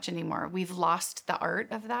as much anymore. We've lost the art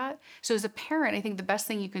of that. So as a parent, I think the best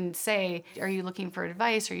thing you can say, are you looking for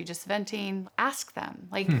advice? Are you just venting? Ask them.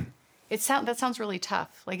 Like, that sounds really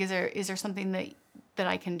tough. Like, is there something that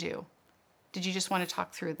I can do? Did you just want to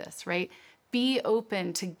talk through this, right? Be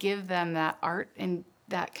open to give them that art and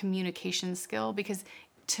that communication skill, because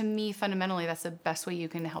to me, fundamentally, that's the best way you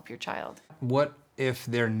can help your child. What if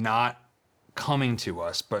they're not coming to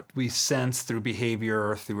us, but we sense through behavior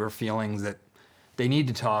or through our feelings that they need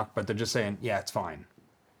to talk, but they're just saying, yeah, it's fine?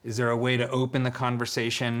 Is there a way to open the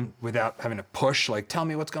conversation without having to push, like, tell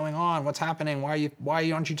me what's going on, what's happening,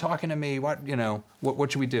 why aren't you talking to me,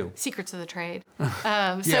 what should we do? Secrets of the trade.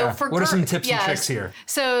 So what are some tips and tricks here?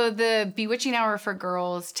 So the bewitching hour for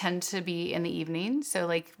girls tend to be in the evening. So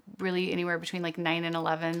like really anywhere between like 9 and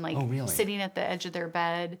 11, like sitting at the edge of their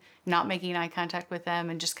bed, not making eye contact with them,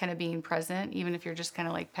 and just kind of being present, even if you're just kind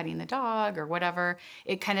of like petting the dog or whatever.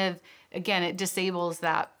 It kind of, again, it disables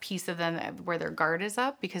that piece of them where their guard is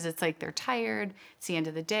up, because it's like they're tired, it's the end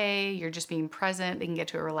of the day, you're just being present, they can get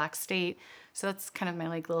to a relaxed state. So that's kind of my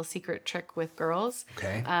like little secret trick with girls.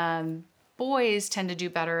 Okay. Boys tend to do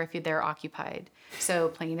better if they're occupied. So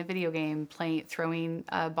playing a video game, throwing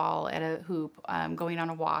a ball at a hoop, going on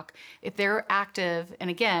a walk. If they're active, and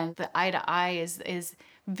again, the eye to eye is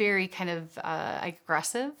very kind of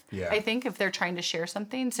aggressive, I think, if they're trying to share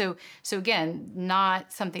something. So again,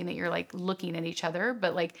 not something that you're like looking at each other,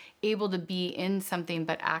 but like able to be in something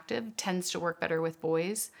but active tends to work better with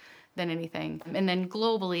boys than anything. And then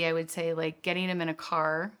globally, I would say like getting them in a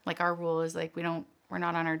car. Like our rule is like we don't We're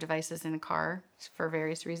not on our devices in a car for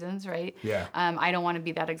various reasons, right? Yeah. I don't want to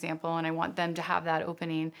be that example, and I want them to have that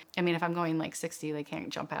opening. I mean, if I'm going like 60, they can't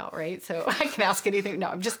jump out, right? So I can ask anything. No,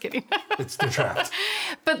 I'm just kidding. They're trapped.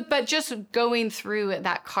 But just going through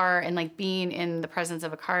that car and like being in the presence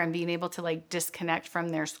of a car and being able to like disconnect from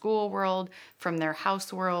their school world, from their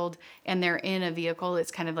house world, and they're in a vehicle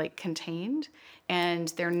that's kind of like contained and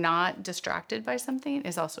they're not distracted by something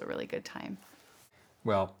is also a really good time.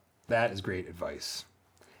 Well, that is great advice.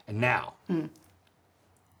 And now, the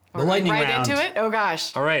We're lightning right round. into it? Oh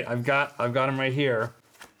gosh. All right, I've got them right here.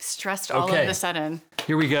 Stressed all Okay. of a sudden.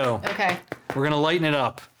 Here we go. Okay. We're gonna lighten it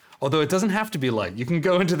up. Although it doesn't have to be light. You can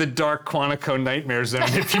go into the dark Quantico nightmare zone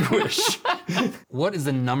if you wish. What is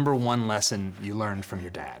the number one lesson you learned from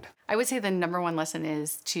your dad? I would say the number one lesson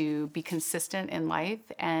is to be consistent in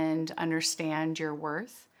life and understand your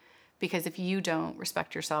worth. Because if you don't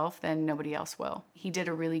respect yourself, then nobody else will. He did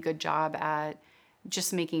a really good job at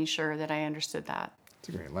just making sure that I understood that. It's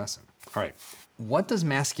a great lesson. All right. What does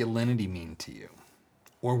masculinity mean to you?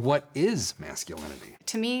 Or what is masculinity?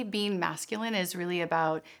 To me, being masculine is really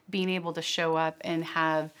about being able to show up and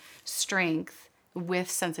have strength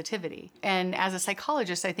with sensitivity. And as a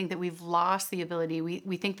psychologist, I think that we've lost the ability.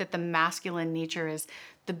 We think that the masculine nature is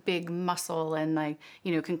the big muscle and like,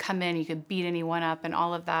 can come in, you could beat anyone up and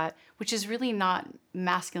all of that, which is really not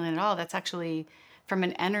masculine at all. That's actually, from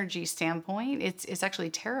an energy standpoint, it's actually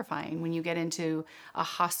terrifying when you get into a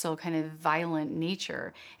hostile kind of violent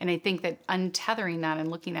nature. And I think that untethering that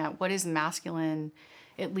and looking at what is masculine,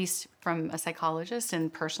 at least from a psychologist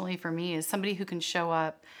and personally for me, is somebody who can show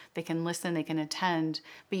up, they can listen, they can attend,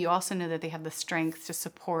 but you also know that they have the strength to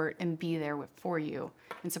support and be there for you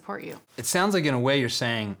and support you. It sounds like in a way you're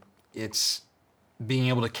saying it's being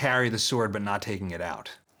able to carry the sword but not taking it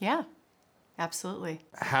out. Yeah, absolutely.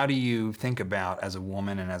 How do you think about, as a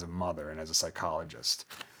woman and as a mother and as a psychologist,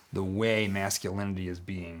 the way masculinity is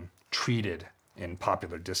being treated in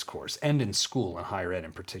popular discourse and in school and higher ed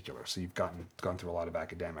in particular? So you've gone through a lot of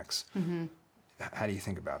academics. Mm-hmm. How do you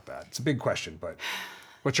think about that? It's a big question, but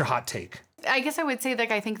what's your hot take? I guess I would say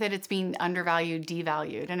I think that it's being undervalued,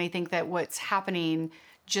 devalued. And I think that what's happening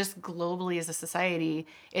just globally as a society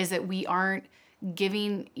is that we aren't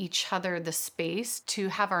giving each other the space to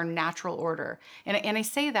have our natural order. And I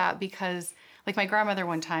say that because, like, my grandmother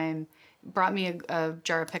one time brought me a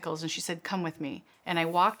jar of pickles and she said, "Come with me." And I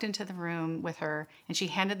walked into the room with her and she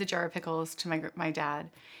handed the jar of pickles to my dad.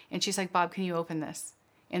 And she's like, "Bob, can you open this?"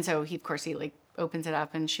 And so he like opens it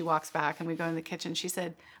up and she walks back and we go in the kitchen. She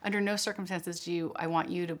said, "Under no circumstances I want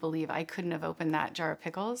you to believe I couldn't have opened that jar of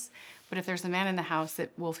pickles. But if there's a man in the house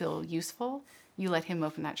that will feel useful, you let him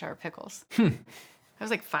open that jar of pickles." I was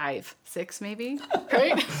like 5, 6 maybe,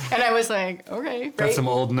 right? And I was like, okay, right? That's some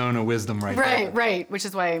old Nona wisdom right there. Right. Which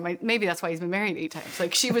is why maybe that's why he's been married 8 times.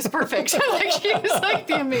 Like, she was perfect. Like, she was like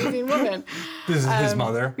the amazing woman. This is his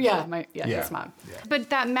mother? Yeah, his mom. Yeah. But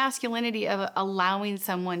that masculinity of allowing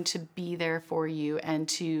someone to be there for you and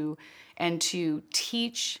to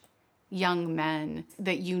teach young men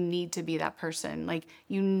that you need to be that person. Like,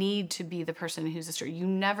 you need to be the person who's a straight. You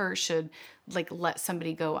never should like let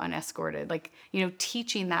somebody go unescorted. Like,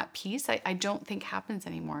 teaching that piece, I don't think happens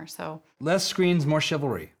anymore. So Less screens, more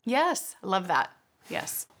chivalry. yes, I love that.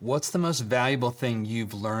 Yes. What's the most valuable thing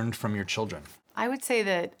you've learned from your children? I would say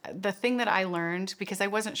that the thing that I learned, because I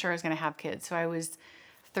wasn't sure I was going to have kids. So I was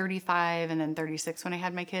 35 and then 36 when I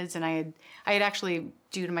had my kids. And I had actually,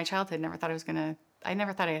 due to my childhood, I never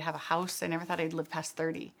thought I'd have a house. I never thought I'd live past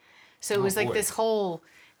 30. So it was like this whole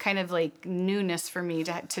kind of like newness for me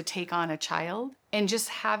to take on a child, and just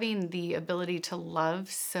having the ability to love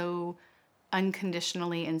so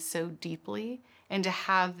unconditionally and so deeply, and to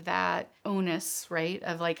have that onus, right,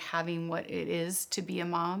 of like having what it is to be a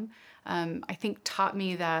mom, I think taught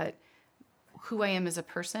me that who I am as a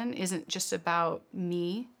person isn't just about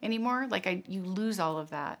me anymore. Like, you lose all of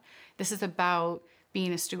that. This is about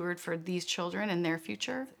being a steward for these children and their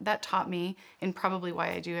future. That taught me, and probably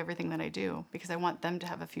why I do everything that I do, because I want them to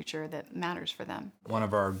have a future that matters for them. One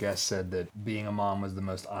of our guests said that being a mom was the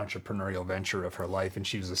most entrepreneurial venture of her life, and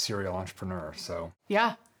she was a serial entrepreneur, so.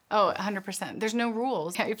 Yeah. Oh, 100%. There's no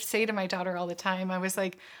rules. I say to my daughter all the time, I was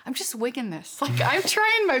like, I'm just wigging this. Like, I'm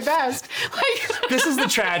trying my best. Like, This is the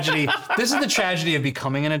tragedy. This is the tragedy of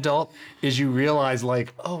becoming an adult, is you realize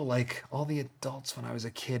like, oh, like all the adults when I was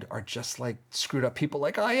a kid are just like screwed up people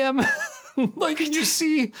like I am. Like, you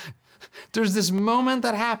see, there's this moment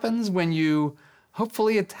that happens when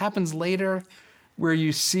hopefully it happens later, where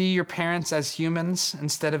you see your parents as humans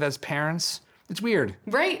instead of as parents. It's weird.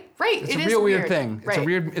 Right. It's a real weird thing. Right.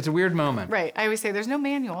 It's a weird moment. Right. I always say there's no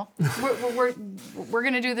manual. We're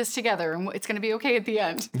going to do this together and it's going to be okay at the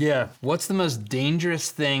end. Yeah. What's the most dangerous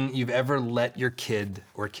thing you've ever let your kid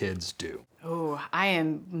or kids do? Oh, I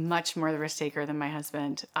am much more the risk taker than my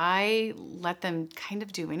husband. I let them kind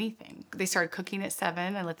of do anything. They started cooking at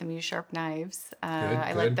 7. I let them use sharp knives.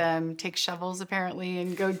 I let them take shovels apparently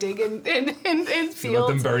and go dig in fields. You let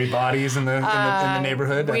them bury bodies in the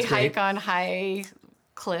neighborhood. That's we hike on high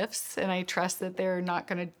cliffs, and I trust that they're not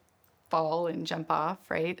going to fall and jump off.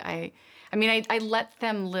 Right? I let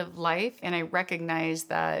them live life, and I recognize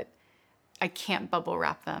that I can't bubble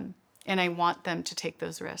wrap them, and I want them to take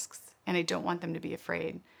those risks. And I don't want them to be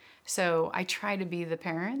afraid. So I try to be the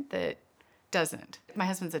parent that doesn't. My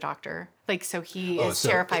husband's a doctor. So he is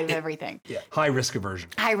terrified of everything. Yeah. High risk aversion.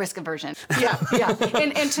 High risk aversion. Yeah, yeah.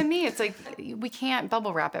 And to me, it's like we can't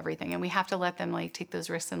bubble wrap everything and we have to let them take those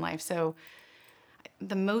risks in life. So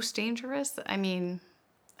the most dangerous, I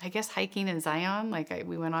guess hiking in Zion,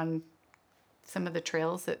 we went on some of the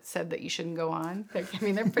trails that said that you shouldn't go on. They're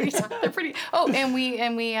pretty. Oh, and we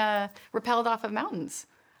rappelled off of mountains.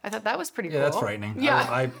 I thought that was pretty cool. Yeah, that's frightening.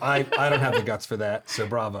 Yeah. I don't have the guts for that, so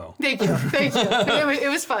bravo. Thank you. It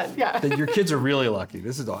was fun, yeah. Your kids are really lucky.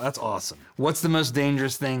 That's awesome. What's the most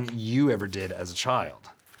dangerous thing you ever did as a child?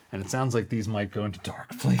 And it sounds like these might go into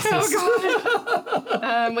dark places. Oh,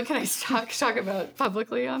 God. What can I talk about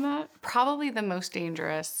publicly on that? Probably the most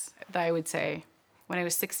dangerous, that I would say, when I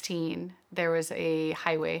was 16, there was a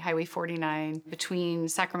Highway 49, between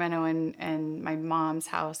Sacramento and my mom's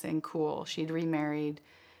house in Cool. She'd remarried.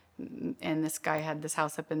 And this guy had this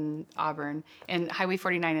house up in Auburn. And Highway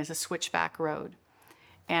 49 is a switchback road.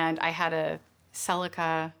 And I had a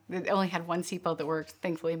Celica. It only had one seatbelt that worked.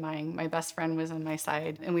 Thankfully, my best friend was on my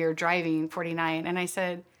side. And we were driving 49. And I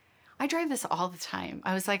said, I drive this all the time.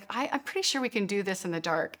 I was like, I'm pretty sure we can do this in the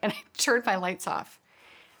dark. And I turned my lights off.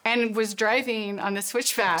 And was driving on the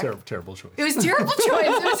switchback. Terrible choice. It was a terrible choice.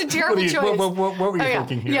 It was a terrible choice. What were you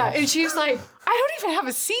thinking here? Yeah, and she's like, I don't even have a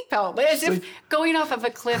seatbelt. As if going off of a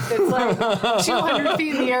cliff that's 200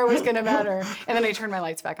 feet in the air was going to matter. And then I turned my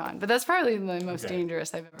lights back on. But that's probably the most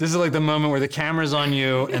dangerous I've ever. This is like the moment where the camera's on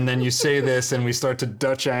you, and then you say this, and we start to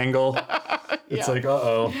Dutch angle. It's like,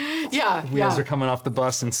 uh-oh. Yeah. Wheels are coming off the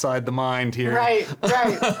bus inside the mind here. Right.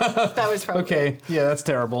 That was probably. Okay, yeah, that's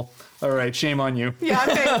terrible. All right, shame on you. Yeah,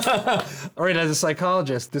 thanks. All right, as a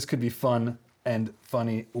psychologist, this could be fun and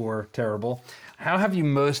funny or terrible. How have you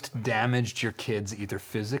most damaged your kids, either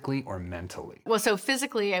physically or mentally? Well, so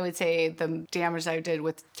physically, I would say the damage I did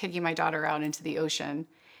with taking my daughter out into the ocean.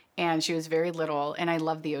 And she was very little, and I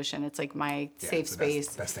love the ocean. It's like my safe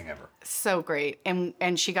space. Best thing ever. So great.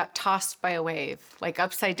 And she got tossed by a wave,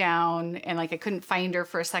 upside down, and I couldn't find her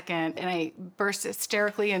for a second. And I burst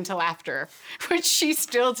hysterically into laughter, which she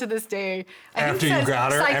still to this day, after you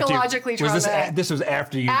got her? Psychologically traumatized. This was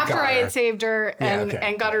after you got her? After I had saved her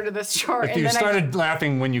and got her to the shore. If you started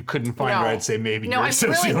laughing when you couldn't find her, I'd say maybe you're a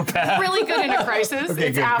sociopath. Really good in a crisis. Okay,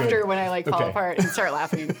 it's good, after when I fall apart and start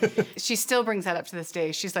laughing. She still brings that up to this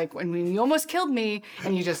day. She's like, when you almost killed me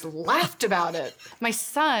and you just laughed about it. My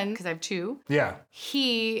son, because I have 2. Yeah.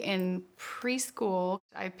 He, in preschool,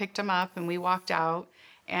 I picked him up and we walked out,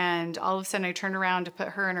 and all of a sudden I turned around to put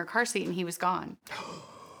her in her car seat and he was gone.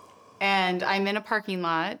 And I'm in a parking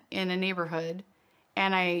lot in a neighborhood,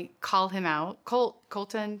 and I call him out, Colt,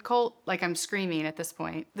 I'm screaming at this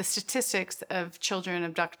point. The statistics of children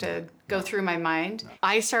abducted go through my mind.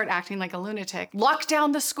 I start acting like a lunatic. Lock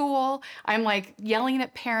down the school. I'm yelling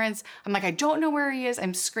at parents. I'm I don't know where he is.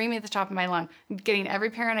 I'm screaming at the top of my lungs. I'm getting every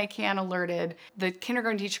parent I can alerted. The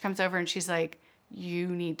kindergarten teacher comes over and she's like, you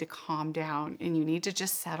need to calm down and you need to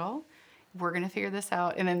just settle. We're going to figure this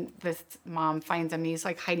out. And then this mom finds him and he's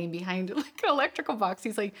hiding behind an electrical box.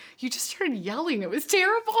 He's like, you just started yelling. It was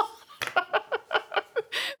terrible.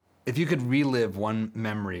 If you could relive one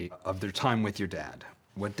memory of their time with your dad,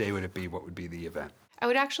 what day would it be? What would be the event? I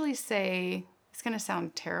would actually say, it's going to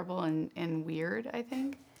sound terrible and weird, I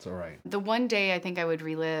think. It's all right. The one day I think I would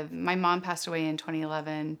relive, my mom passed away in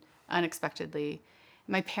 2011, unexpectedly.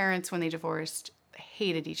 My parents, when they divorced,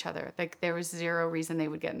 hated each other. There was zero reason they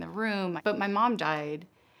would get in the room. But my mom died,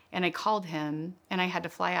 and I called him, and I had to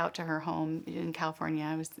fly out to her home in California.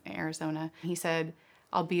 I was in Arizona. He said,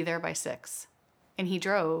 I'll be there by 6. And he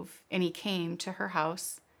drove, and he came to her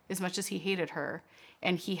house as much as he hated her,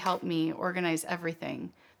 and he helped me organize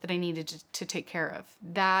everything that I needed to take care of.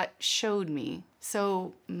 That showed me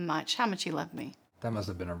so much how much he loved me. That must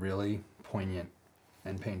have been a really poignant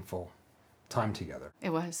and painful time together. It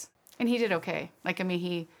was. And he did okay.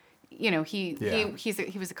 you know, he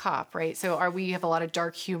was a cop, right? So we have a lot of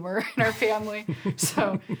dark humor in our family.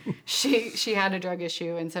 So she had a drug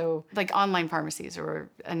issue, and so like online pharmacies were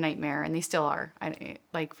a nightmare, and they still are.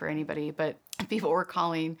 Like for anybody, but people were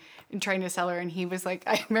calling and trying to sell her, and he was like,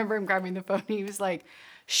 I remember him grabbing the phone. And he was like,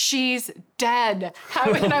 "She's dead."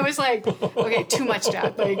 And I was like, "Okay, too much,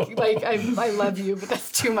 Dad. Like I love you, but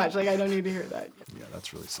that's too much. Like I don't need to hear that." Yeah,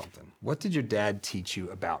 that's really something. What did your dad teach you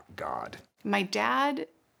about God? My dad,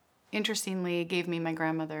 interestingly, gave me my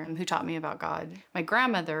grandmother who taught me about God. My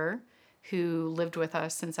grandmother, who lived with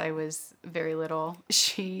us since I was very little,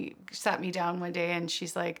 she sat me down one day and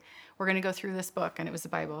she's like, "We're going to go through this book." And it was the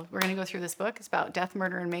Bible. "We're going to go through this book. It's about death,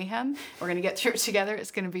 murder, and mayhem. We're going to get through it together.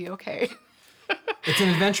 It's going to be okay." It's an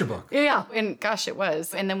adventure book. Yeah, and gosh, it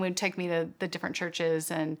was. And then would take me to the different churches.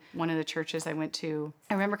 And one of the churches I went to,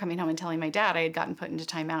 I remember coming home and telling my dad I had gotten put into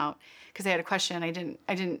timeout because I had a question.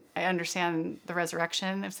 I understand the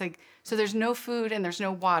resurrection. It's like, so there's no food and there's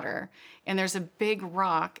no water and there's a big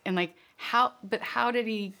rock and like how did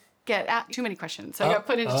he get out? Too many questions. So I got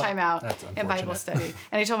put into timeout and Bible study.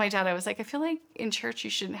 And I told my dad, I was like, I feel like in church you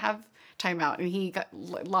shouldn't have timeout. And he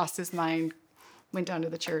lost his mind, went down to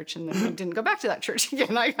the church, and then didn't go back to that church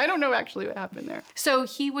again. I don't know actually what happened there. So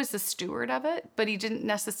he was the steward of it, but he didn't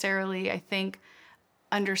necessarily, I think,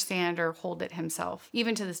 understand or hold it himself.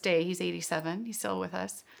 Even to this day, he's 87, he's still with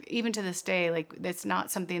us. Even to this day, like it's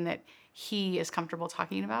not something that he is comfortable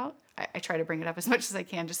talking about. I try to bring it up as much as I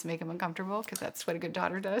can just to make him uncomfortable because that's what a good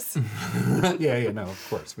daughter does. Yeah, no, of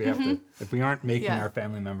course. We have to, if we aren't making our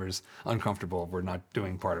family members uncomfortable, we're not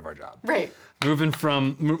doing part of our job. Right. Moving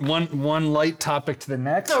from one light topic to the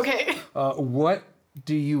next. Okay. What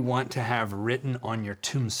do you want to have written on your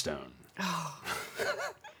tombstone? Oh.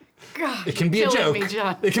 God, it can be a joke. Me,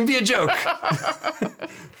 John. It can be a joke.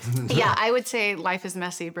 Yeah, I would say life is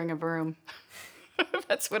messy, bring a broom.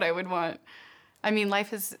 That's what I would want. I mean,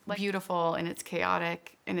 life is beautiful and it's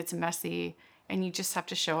chaotic and it's messy and you just have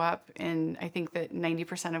to show up. And I think that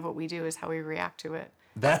 90% of what we do is how we react to it.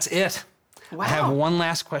 That's it. Wow. I have one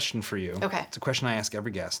last question for you. Okay. It's a question I ask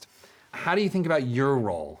every guest. How do you think about your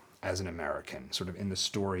role as an American, sort of in the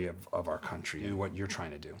story of our country and what you're trying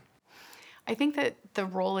to do? I think that the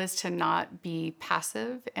role is to not be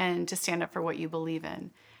passive and to stand up for what you believe in.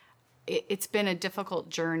 It's been a difficult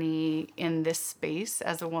journey in this space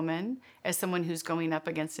as a woman, as someone who's going up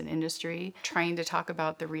against an industry, trying to talk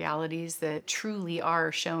about the realities that truly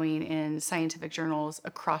are showing in scientific journals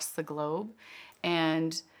across the globe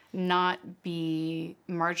and not be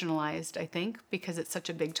marginalized, I think, because it's such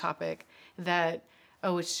a big topic that,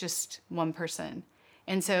 oh, it's just one person.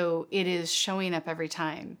 And so it is showing up every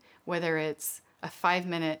time, whether it's a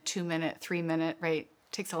 5-minute, 2-minute, 3-minute, right?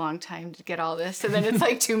 Takes a long time to get all this. And then it's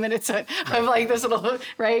like 2 minutes of like this little,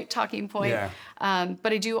 right, talking point. Yeah.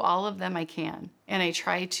 But I do all of them I can. And I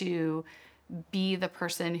try to be the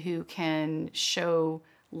person who can show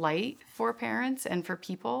light for parents and for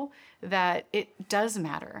people that it does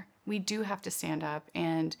matter. We do have to stand up.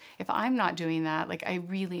 And if I'm not doing that, like I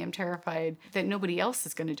really am terrified that nobody else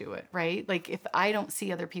is going to do it, right? Like if I don't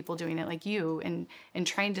see other people doing it like you and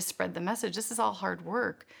trying to spread the message, this is all hard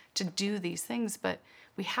work to do these things, but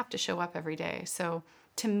we have to show up every day. So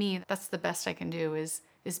to me, that's the best I can do is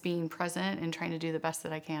being present and trying to do the best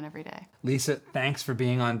that I can every day. Lisa, thanks for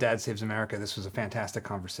being on Dad Saves America. This was a fantastic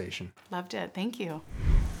conversation. Loved it. Thank you.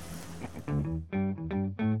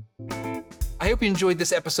 I hope you enjoyed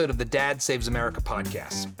this episode of the Dad Saves America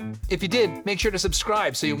podcast. If you did, make sure to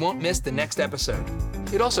subscribe so you won't miss the next episode.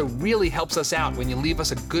 It also really helps us out when you leave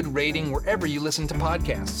us a good rating wherever you listen to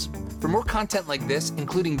podcasts. For more content like this,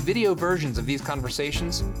 including video versions of these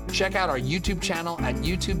conversations, check out our YouTube channel at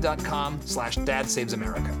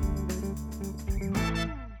youtube.com/DadSavesAmerica.